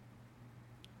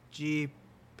G.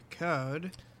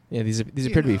 Picard. Yeah, these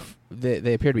appear to be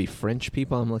they appear to be French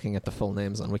people. I'm looking at the full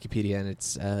names on Wikipedia, and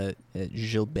it's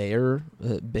Gilbert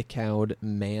Bicaud,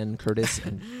 Man Curtis,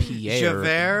 and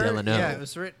Pierre Delano. Yeah, it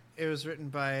was written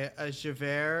by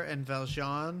Javert and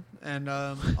Valjean, and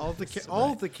all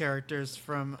the characters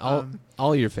from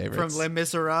all your favorites from Les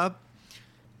Miserables.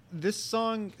 This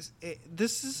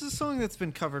is a song that's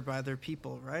been covered by other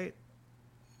people, right?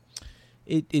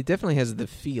 It definitely has the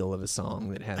feel of a song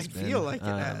that has been. I feel like it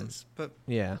has, but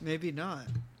yeah, maybe not.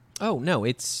 Oh, no,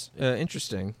 it's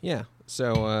interesting. Yeah.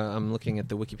 So I'm looking at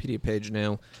the Wikipedia page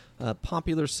now.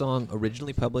 Popular song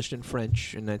originally published in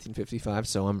French in 1955,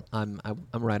 so I'm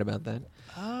right about that.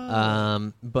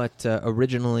 Oh. But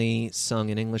originally sung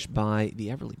in English by the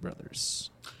Everly Brothers.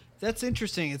 That's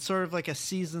interesting. It's sort of like a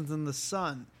Seasons in the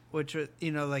Sun, which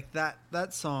like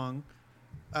that song.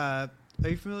 Are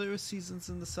you familiar with Seasons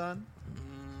in the Sun?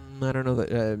 I don't know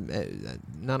that.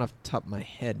 Not off the top of my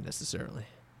head necessarily.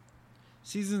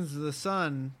 Seasons of the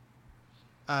Sun,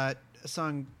 a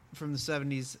song from the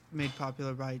 70s made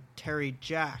popular by Terry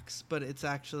Jacks, but it's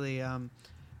actually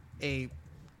a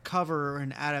cover or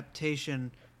an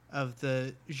adaptation of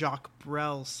the Jacques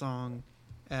Brel song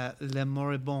Le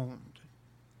Moribond.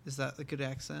 Is that a good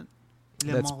accent?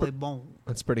 Le Moribond.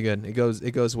 That's pretty good. It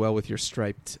goes well with your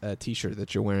striped T-shirt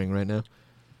that you're wearing right now.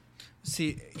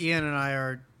 See, Ian and I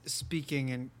are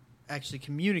speaking and actually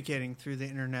communicating through the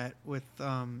internet with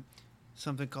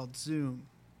something called Zoom,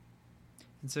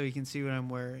 and so you can see what I'm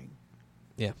wearing.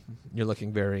 Yeah, you're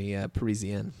looking very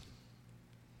Parisienne.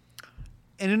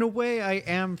 And in a way, I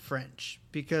am French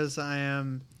because I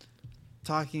am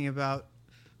talking about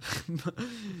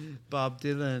Bob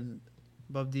Dylan.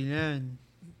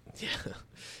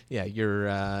 Yeah,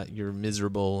 you're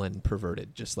miserable and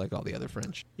perverted, just like all the other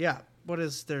French. Yeah. What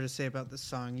is there to say about this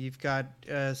song? You've got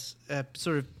a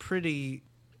sort of pretty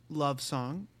love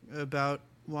song about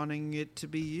wanting it to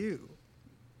be you.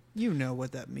 You know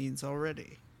what that means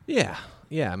already. Yeah.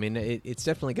 I mean, it's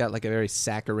definitely got like a very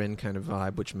saccharine kind of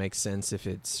vibe, which makes sense if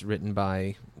it's written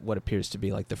by what appears to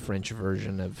be like the French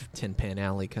version of Tin Pan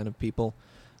Alley kind of people.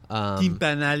 Tin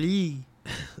Pan Alley.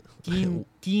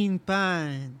 Tin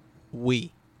Pan.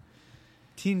 Oui.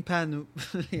 Tin Pan.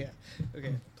 Yeah.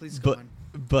 Okay. Please go on.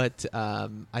 But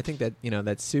I think that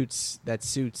that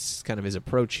suits kind of his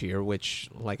approach here, which,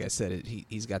 like I said,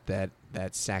 he's got that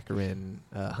saccharine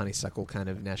honeysuckle kind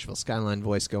of Nashville Skyline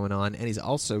voice going on, and he's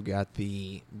also got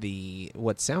the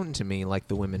what sounded to me like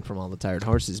the women from All the Tired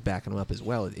Horses backing him up as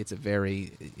well. It's a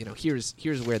very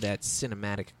here's where that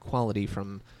cinematic quality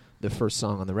from the first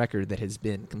song on the record that has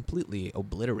been completely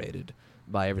obliterated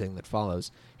by everything that follows.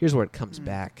 Here's where it comes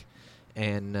back,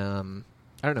 and.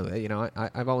 I don't know.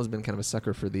 I've always been kind of a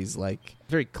sucker for these, like,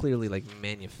 very clearly, like,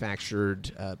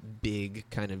 manufactured, big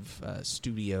kind of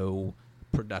studio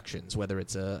productions, whether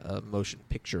it's a motion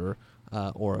picture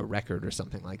or a record or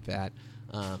something like that.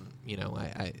 You know,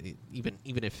 I even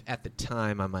if at the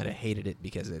time I might have hated it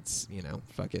because it's, you know,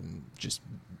 fucking just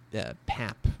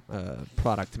pap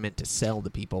product meant to sell to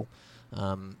people.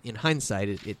 In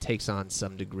hindsight, it takes on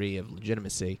some degree of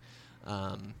legitimacy,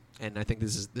 and I think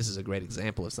this is a great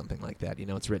example of something like that. You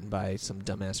know, it's written by some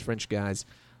dumbass French guys,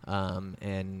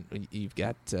 and you've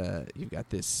got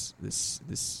this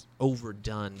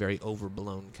overdone, very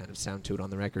overblown kind of sound to it on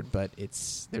the record, but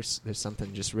there's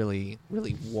something just really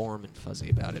really warm and fuzzy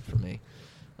about it for me.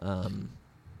 I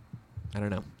don't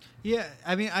know. Yeah,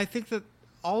 I mean, I think that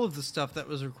all of the stuff that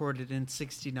was recorded in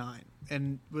 '69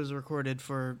 and was recorded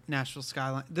for Nashville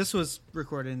Skyline. This was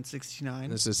recorded in '69.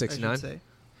 This is '69.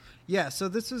 Yeah, so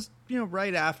this is, you know,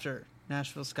 right after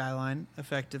Nashville Skyline,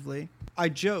 effectively. I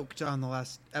joked on the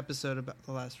last episode about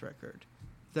the last record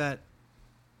that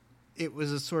it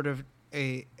was a sort of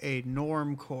a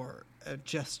normcore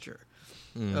gesture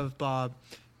of Bob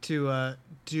to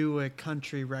do a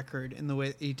country record in the way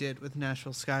that he did with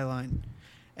Nashville Skyline.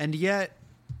 And yet,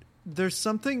 there's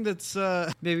something that's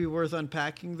maybe worth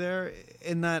unpacking there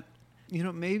in that, you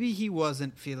know, maybe he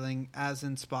wasn't feeling as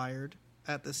inspired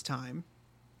at this time.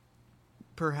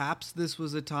 Perhaps this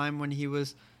was a time when he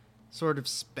was sort of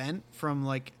spent from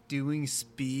like doing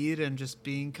speed and just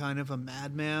being kind of a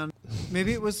madman.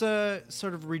 Maybe it was a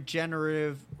sort of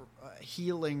regenerative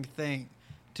healing thing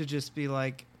to just be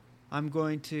like, I'm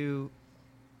going to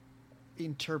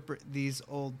interpret these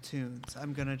old tunes.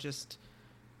 I'm going to just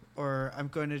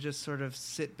sort of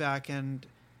sit back and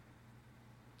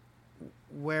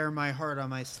wear my heart on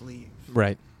my sleeve.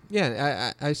 Right.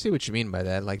 Yeah, I see what you mean by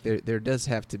that. Like there does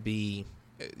have to be,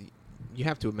 you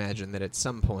have to imagine that at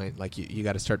some point, like you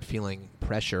got to start feeling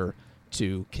pressure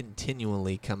to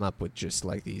continually come up with just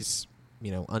like these,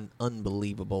 you know,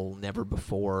 unbelievable, never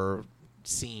before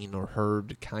seen or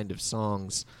heard kind of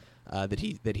songs that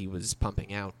he was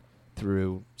pumping out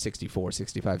through 64,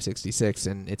 65, 66,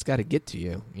 and it's got to get to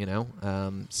you, you know?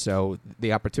 So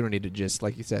the opportunity to just,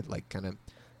 like you said, like kind of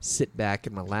sit back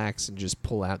and relax and just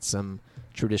pull out some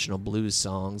traditional blues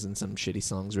songs and some shitty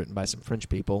songs written by some French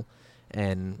people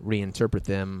and reinterpret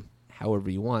them however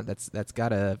you want. That's got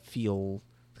to feel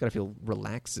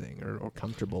relaxing or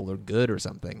comfortable or good or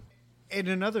something. In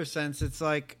another sense, it's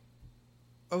like,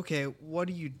 okay, what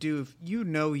do you do if you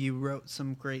know you wrote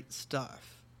some great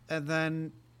stuff and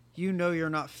then you know you're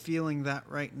not feeling that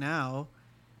right now?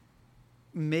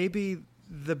 Maybe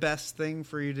the best thing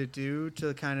for you to do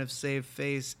to kind of save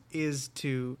face is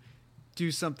to do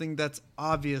something that's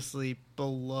obviously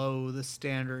below the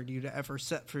standard you'd ever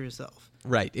set for yourself.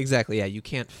 Right, exactly. Yeah, you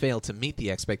can't fail to meet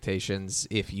the expectations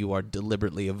if you are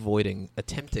deliberately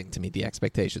attempting to meet the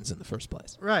expectations in the first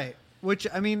place. Right, which,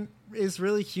 I mean, is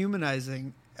really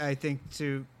humanizing, I think,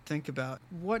 to think about.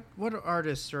 What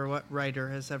artist or what writer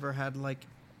has ever had, like,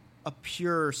 a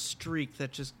pure streak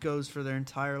that just goes for their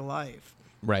entire life?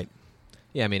 Right.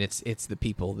 Yeah, I mean, it's the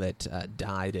people that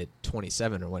died at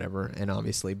 27 or whatever, and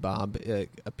obviously Bob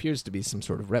appears to be some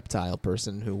sort of reptile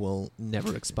person who will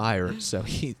never expire, so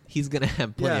he's going to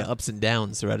have plenty of ups and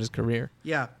downs throughout his career.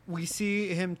 Yeah, we see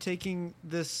him taking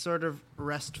this sort of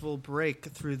restful break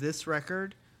through this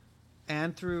record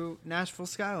and through Nashville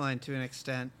Skyline to an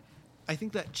extent. I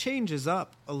think that changes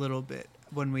up a little bit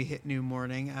when we hit New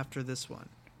Morning after this one,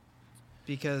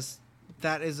 because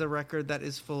that is a record that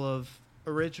is full of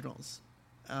originals.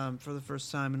 For the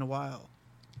first time in a while.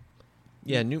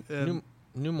 Yeah, New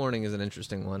Morning is an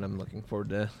interesting one. I'm looking forward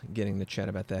to getting to chat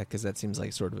about that because that seems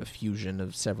like sort of a fusion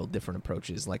of several different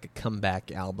approaches, like a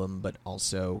comeback album, but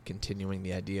also continuing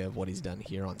the idea of what he's done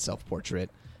here on Self-Portrait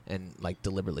and like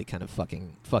deliberately kind of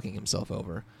fucking himself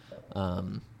over.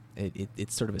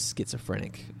 It's sort of a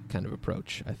schizophrenic kind of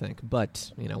approach, I think.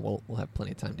 But you know, we'll have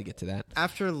plenty of time to get to that.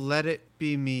 After Let It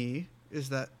Be Me, is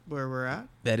that where we're at?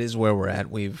 That is where we're at.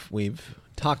 We've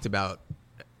talked about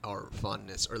our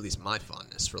fondness, or at least my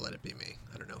fondness, for Let It Be Me.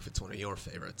 I don't know if it's one of your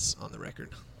favorites on the record.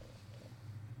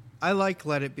 I like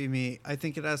Let It Be Me. I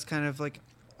think it has kind of like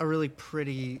a really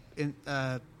pretty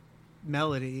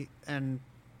melody, and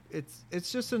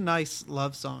it's just a nice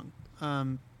love song.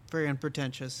 Very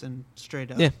unpretentious and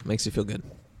straight up. Yeah, makes you feel good.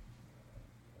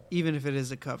 Even if it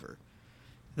is a cover.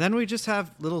 Then we just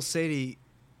have Little Sadie.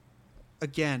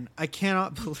 Again, I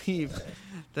cannot believe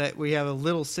that we have a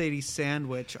Little Sadie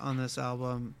sandwich on this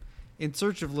album. In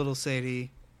Search of Little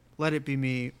Sadie, Let It Be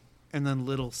Me, and then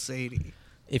Little Sadie.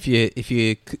 If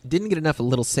you didn't get enough of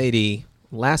Little Sadie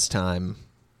last time,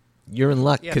 you're in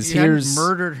luck because here's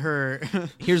murdered her.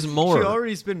 Here's more. She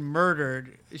already's been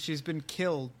murdered. She's been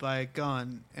killed by a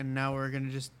gun, and now we're gonna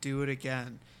just do it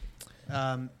again.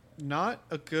 Not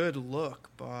a good look,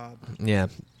 Bob. Yeah,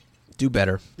 do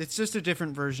better. It's just a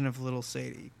different version of Little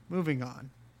Sadie. Moving on.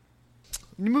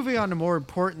 Moving on to more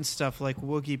important stuff like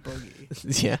Woogie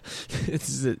Boogie. Yeah,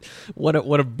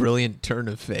 what a brilliant turn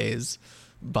of phase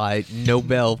by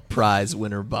Nobel Prize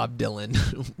winner Bob Dylan.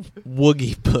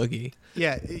 Woogie Boogie.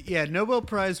 Yeah, Nobel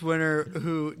Prize winner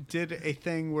who did a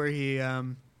thing where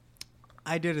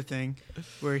I did a thing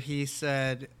where he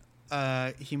said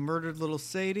he murdered Little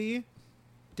Sadie,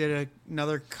 did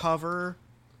another cover,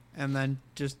 and then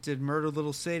just did Murder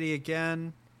Little Sadie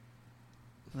again,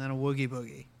 and then a Woogie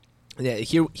Boogie. Yeah,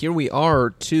 here we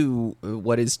are to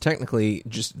what is technically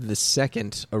just the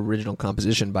second original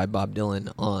composition by Bob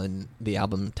Dylan on the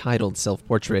album titled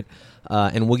Self-Portrait,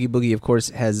 and Woogie Boogie, of course,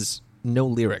 has no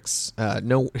lyrics,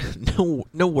 no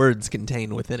words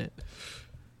contained within it,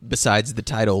 besides the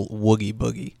title Woogie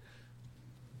Boogie.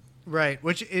 Right,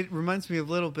 which it reminds me a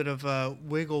little bit of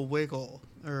Wiggle Wiggle,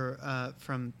 or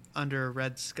from Under a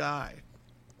Red Sky.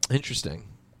 Interesting.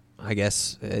 I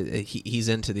guess he's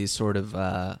into these sort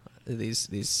of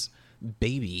these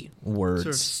baby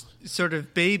words, sort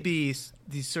of babies,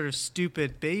 these sort of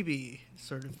stupid baby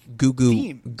sort of goo goo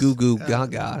themes.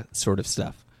 gaga sort of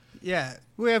stuff. Yeah,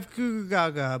 we have Goo Goo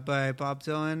Gaga by Bob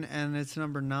Dylan, and it's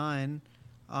number 9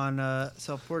 on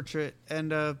Self-Portrait,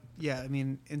 and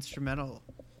instrumental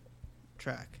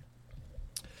track.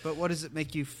 But what does it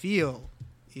make you feel,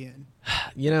 Ian?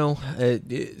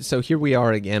 So here we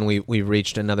are again. We've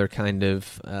reached another kind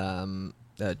of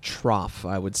trough,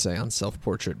 I would say, on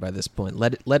Self-Portrait by this point.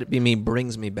 Let It Be Me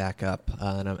brings me back up,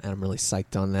 and I'm really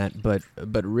psyched on that.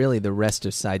 But really, the rest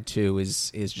of side 2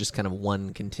 is just kind of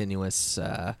one continuous.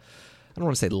 I don't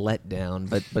want to say letdown,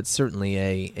 but certainly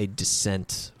a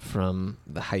descent from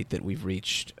the height that we've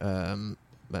reached. On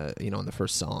the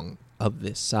first song of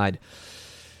this side.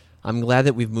 I'm glad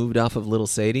that we've moved off of Little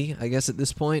Sadie, I guess, at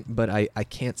this point, but I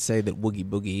can't say that Woogie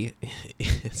Boogie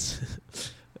is...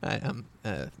 I'm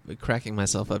cracking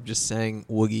myself up just saying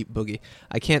Woogie Boogie.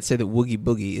 I can't say that Woogie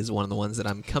Boogie is one of the ones that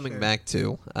I'm coming back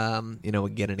to,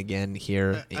 again and again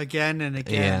here. Again and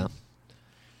again. Yeah.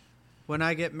 When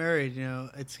I get married,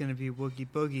 it's going to be Woogie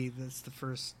Boogie. That's the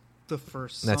first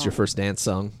song. That's your first dance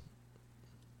song.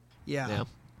 Yeah.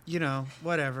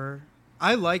 Whatever.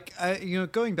 I like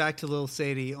going back to Little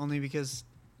Sadie only because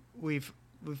we've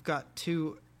got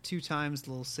two times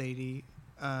Little Sadie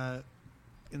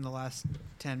in the last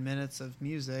 10 minutes of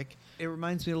music. It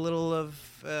reminds me a little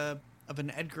of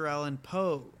an Edgar Allan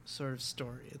Poe sort of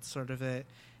story. It's sort of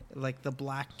like The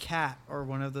Black Cat, or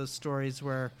one of those stories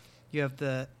where you have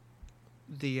the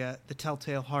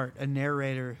telltale heart, a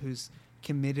narrator who's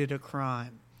committed a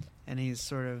crime, and he's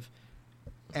sort of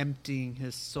emptying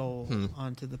his soul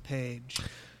onto the page.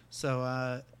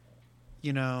 So,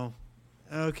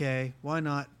 okay, why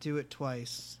not do it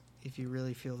twice if you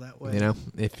really feel that way?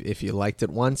 If you liked it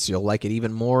once, you'll like it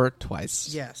even more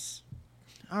twice. Yes.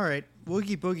 All right,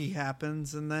 Woogie Boogie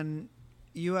happens, and then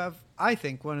you have, I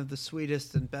think, one of the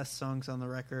sweetest and best songs on the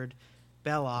record,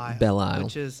 Belle Isle. Belle Isle.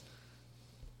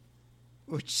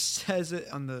 Which says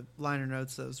it on the liner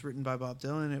notes that it was written by Bob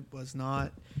Dylan. It was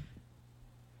not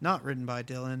written by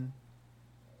Dylan.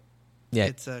 Yeah,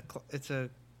 it's a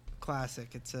classic.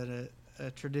 It's a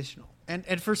traditional.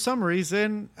 And for some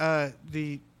reason,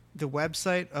 the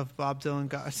website of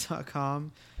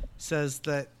BobDylanGuys.com says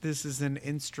that this is an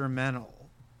instrumental,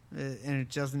 and it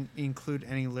doesn't include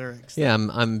any lyrics. Yeah,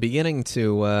 I'm beginning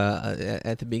to,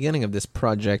 at the beginning of this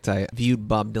project, I viewed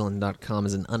BobDylan.com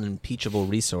as an unimpeachable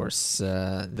resource,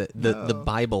 the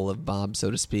Bible of Bob,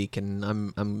 so to speak, and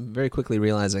I'm very quickly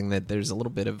realizing that there's a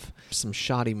little bit of some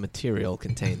shoddy material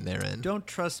contained therein. Don't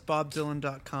trust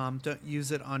BobDylan.com. Don't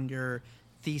use it on your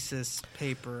thesis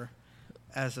paper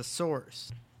as a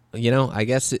source. I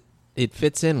guess it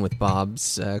fits in with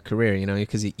Bob's career,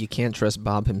 because you can't trust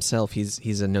Bob himself.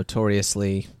 He's a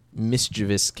notoriously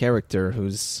mischievous character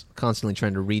who's constantly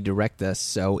trying to redirect us,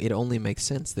 so it only makes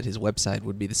sense that his website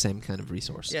would be the same kind of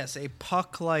resource. Yes, a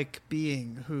puck-like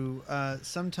being who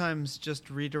sometimes just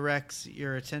redirects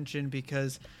your attention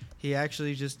because he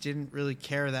actually just didn't really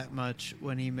care that much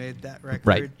when he made that record.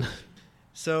 Right.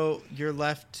 So you're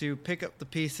left to pick up the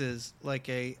pieces like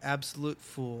a absolute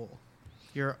fool.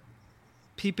 You're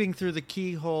peeping through the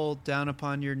keyhole down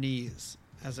upon your knees,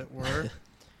 as it were,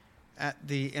 at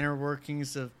the inner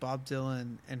workings of Bob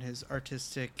Dylan and his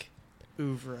artistic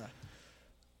oeuvre.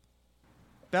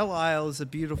 Belle Isle is a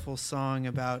beautiful song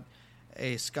about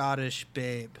a Scottish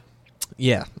babe.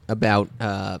 Yeah, about,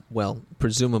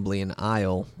 presumably an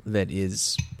isle that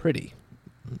is pretty,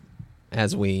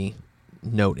 as we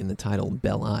note in the title,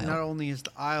 Belle Isle. Not only is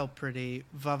the isle pretty,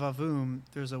 va-va-voom,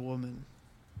 there's a woman.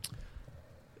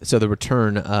 So the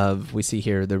return of, we see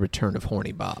here, the return of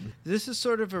Horny Bob. This is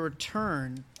sort of a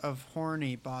return of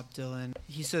horny Bob Dylan.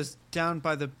 He says, down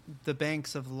by the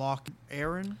banks of Loch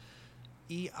Erin,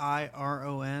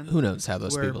 Eiron. Who knows how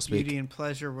those where people speak? Beauty and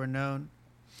pleasure were known.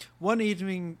 One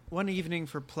evening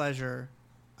for pleasure,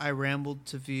 I rambled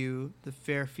to view the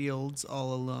fair fields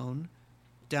all alone.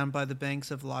 Down by the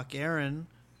banks of Loch Erin,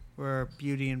 where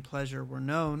beauty and pleasure were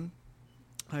known,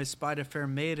 I spied a fair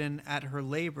maiden at her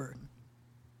labor.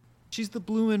 She's the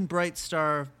bloomin' bright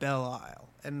star of Belle Isle.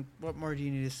 And what more do you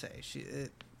need to say?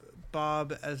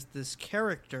 Bob, as this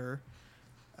character,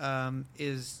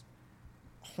 is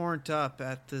horned up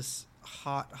at this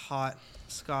hot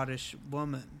Scottish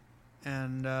woman.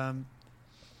 And,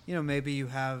 maybe you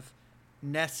have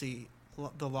Nessie,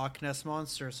 the Loch Ness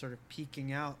Monster, sort of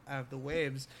peeking out of the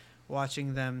waves,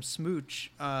 watching them smooch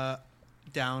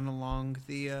down along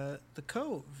the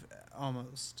cove,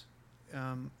 almost,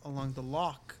 along the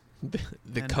loch.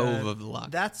 The cove of the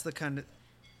loch. That's the kind of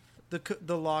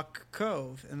the Loch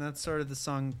Cove, and that's sort of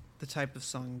the type of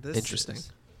song this Interesting.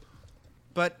 is.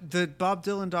 But the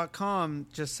BobDylan.com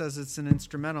just says it's an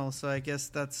instrumental, so I guess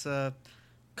that's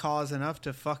cause enough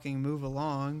to fucking move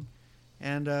along.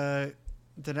 And the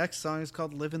next song is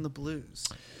called "Livin' the Blues."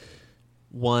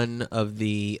 One of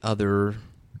the other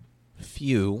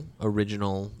few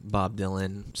original Bob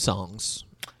Dylan songs.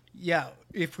 Yeah,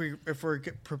 if we're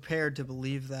prepared to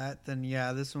believe that, then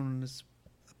yeah, this one is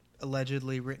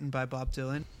allegedly written by Bob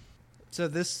Dylan. So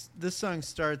this song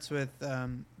starts with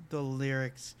the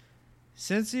lyrics,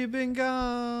 "Since you've been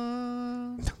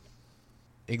gone."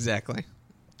 Exactly.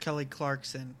 Kelly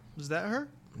Clarkson. Was that her?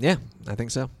 Yeah, I think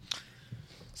so.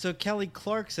 So Kelly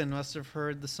Clarkson must have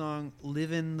heard the song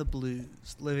Living the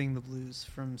Blues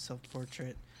from Self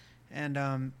Portrait.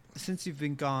 And since you've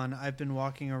been gone, I've been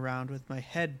walking around with my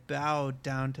head bowed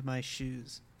down to my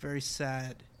shoes. Very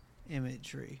sad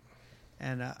imagery.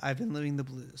 And I've been living the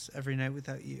blues every night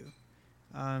without you.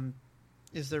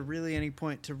 Is there really any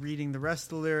point to reading the rest of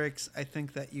the lyrics? I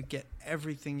think that you get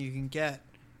everything you can get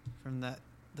from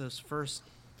those first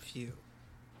few.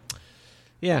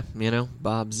 Yeah,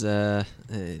 Bob's here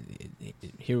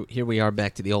we are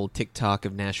back to the old TikTok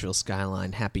of Nashville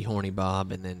skyline, happy horny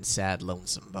Bob and then sad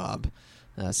lonesome Bob.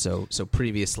 So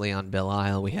previously on Belle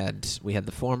Isle we had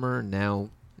the former, now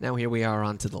here we are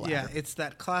on to the latter. Yeah, it's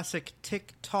that classic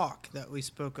tick-tock that we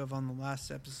spoke of on the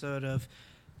last episode of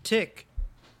tick,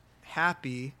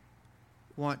 happy,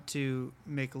 want to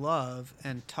make love,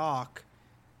 and talk,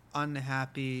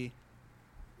 unhappy,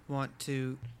 want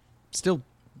to... Still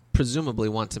presumably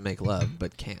want to make love,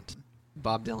 but can't.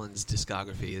 Bob Dylan's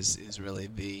discography is really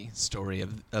the story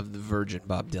of the virgin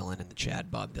Bob Dylan and the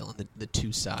Chad Bob Dylan, the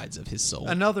two sides of his soul.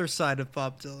 Another side of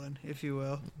Bob Dylan, if you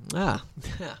will.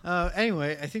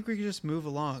 Anyway, I think we can just move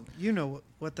along. You know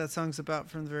what that song's about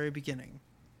from the very beginning.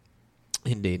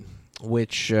 Indeed.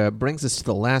 Which brings us to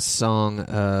the last song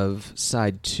of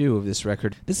side 2 of this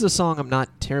record. This is a song I'm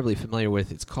not terribly familiar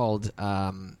with. It's called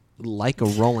Like a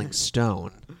Rolling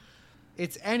Stone.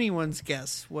 It's anyone's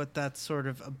guess what that's sort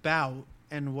of about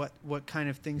and what kind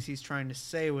of things he's trying to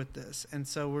say with this. And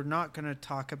so we're not going to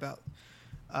talk about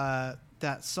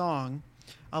that song.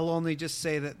 I'll only just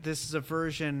say that this is a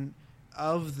version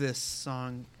of this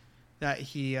song that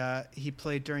he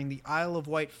played during the Isle of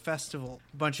Wight Festival.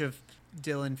 A bunch of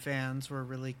Dylan fans were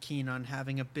really keen on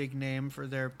having a big name for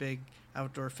their big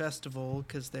outdoor festival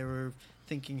because they were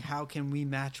thinking, how can we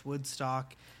match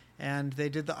Woodstock? And they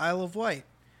did the Isle of Wight.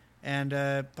 And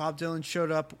Bob Dylan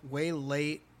showed up way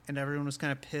late, and everyone was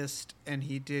kind of pissed, and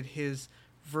he did his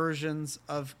versions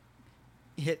of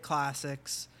hit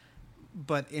classics,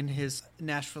 but in his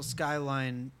Nashville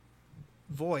Skyline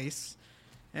voice.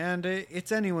 And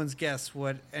it's anyone's guess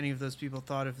what any of those people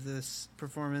thought of this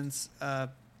performance.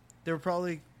 They were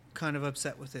probably kind of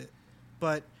upset with it.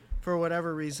 But for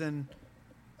whatever reason,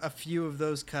 a few of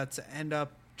those cuts end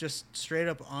up just straight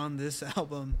up on this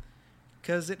album.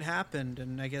 Because it happened,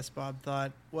 and I guess Bob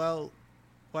thought, well,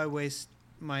 why waste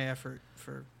my effort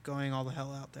for going all the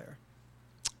hell out there?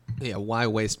 Yeah, why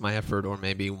waste my effort, or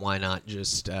maybe why not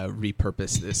just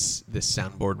repurpose this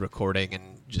soundboard recording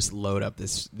and just load up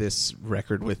this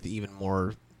record with even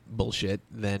more bullshit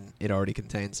than it already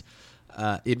contains?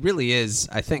 It really is,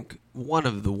 I think, one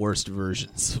of the worst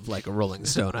versions of Like a Rolling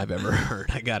Stone I've ever heard,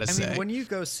 I gotta say. I mean, when you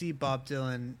go see Bob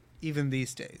Dylan, even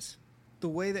these days, the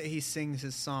way that he sings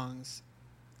his songs...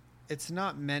 it's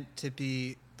not meant to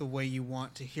be the way you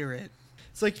want to hear it.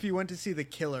 It's like if you went to see the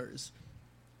Killers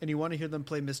and you want to hear them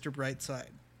play Mr.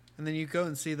 Brightside, and then you go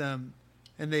and see them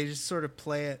and they just sort of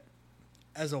play it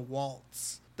as a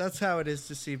waltz. That's how it is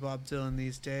to see Bob Dylan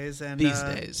these days. And these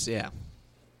days, yeah.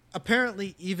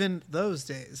 apparently, even those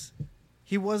days,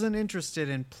 he wasn't interested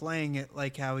in playing it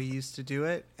like how he used to do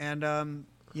it. And,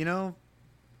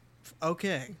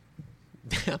 okay.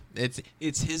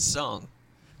 it's his song.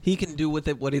 He can do with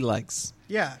it what he likes.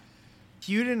 Yeah.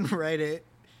 You didn't write it.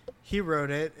 He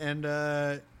wrote it.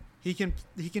 And he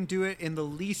can do it in the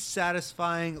least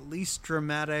satisfying, least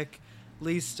dramatic,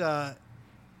 least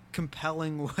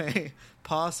compelling way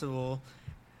possible.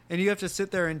 And you have to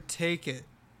sit there and take it.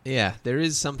 Yeah, there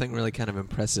is something really kind of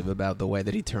impressive about the way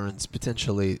that he turns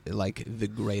potentially like the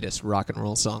greatest rock and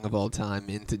roll song of all time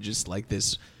into just like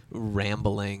this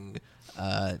rambling,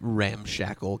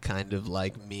 ramshackle kind of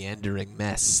like meandering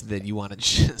mess that you want to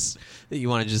just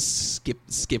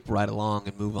skip right along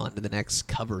and move on to the next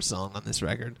cover song on this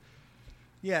record.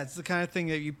 Yeah, it's the kind of thing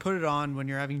that you put it on when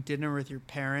you're having dinner with your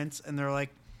parents and they're like,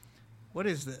 "What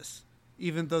is this?"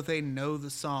 Even though they know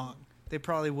the song. They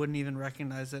probably wouldn't even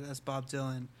recognize it as Bob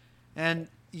Dylan. And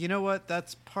you know what?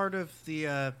 That's part of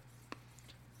the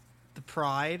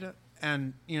pride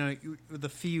and,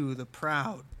 the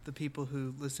proud, the people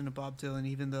who listen to Bob Dylan,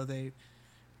 even though they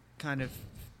kind of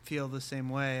feel the same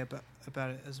way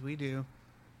about it as we do.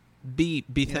 Be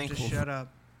thankful. Shut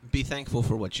up. Be thankful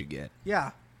for what you get.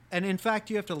 Yeah. And in fact,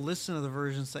 you have to listen to the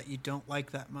versions that you don't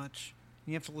like that much.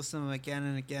 You have to listen to them again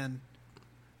and again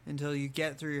until you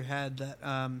get through your head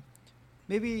that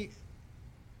maybe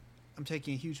I'm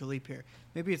taking a huge leap here.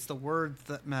 Maybe it's the words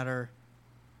that matter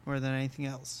more than anything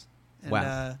else. And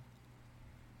wow.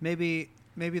 Maybe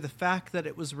the fact that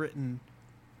it was written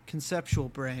conceptual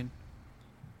brain,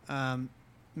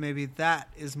 maybe that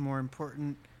is more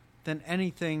important than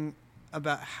anything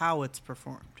about how it's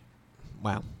performed.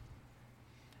 Wow.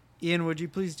 Ian, would you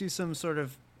please do some sort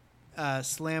of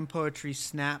slam poetry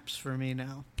snaps for me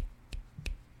now?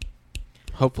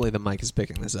 Hopefully the mic is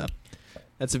picking this up.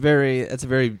 That's a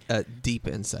very deep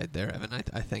insight there, Evan.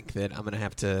 I think that I'm gonna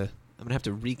have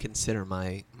to reconsider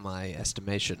my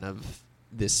estimation of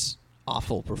this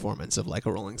awful performance of Like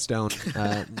a Rolling Stone.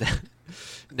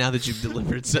 Now that you've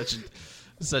delivered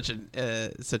such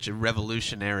a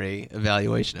revolutionary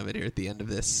evaluation of it here at the end of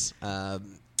this,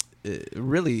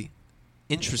 really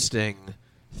interesting,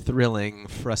 thrilling,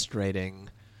 frustrating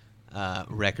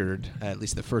record. At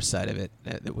least the first side of it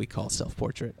that we call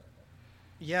Self-Portrait.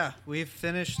 Yeah, we've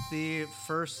finished the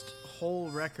first whole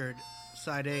record,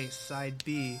 side A, side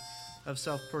B, of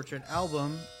Self-Portrait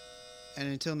album. And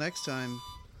until next time,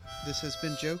 this has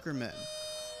been Joker Men.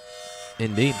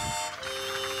 Indeed.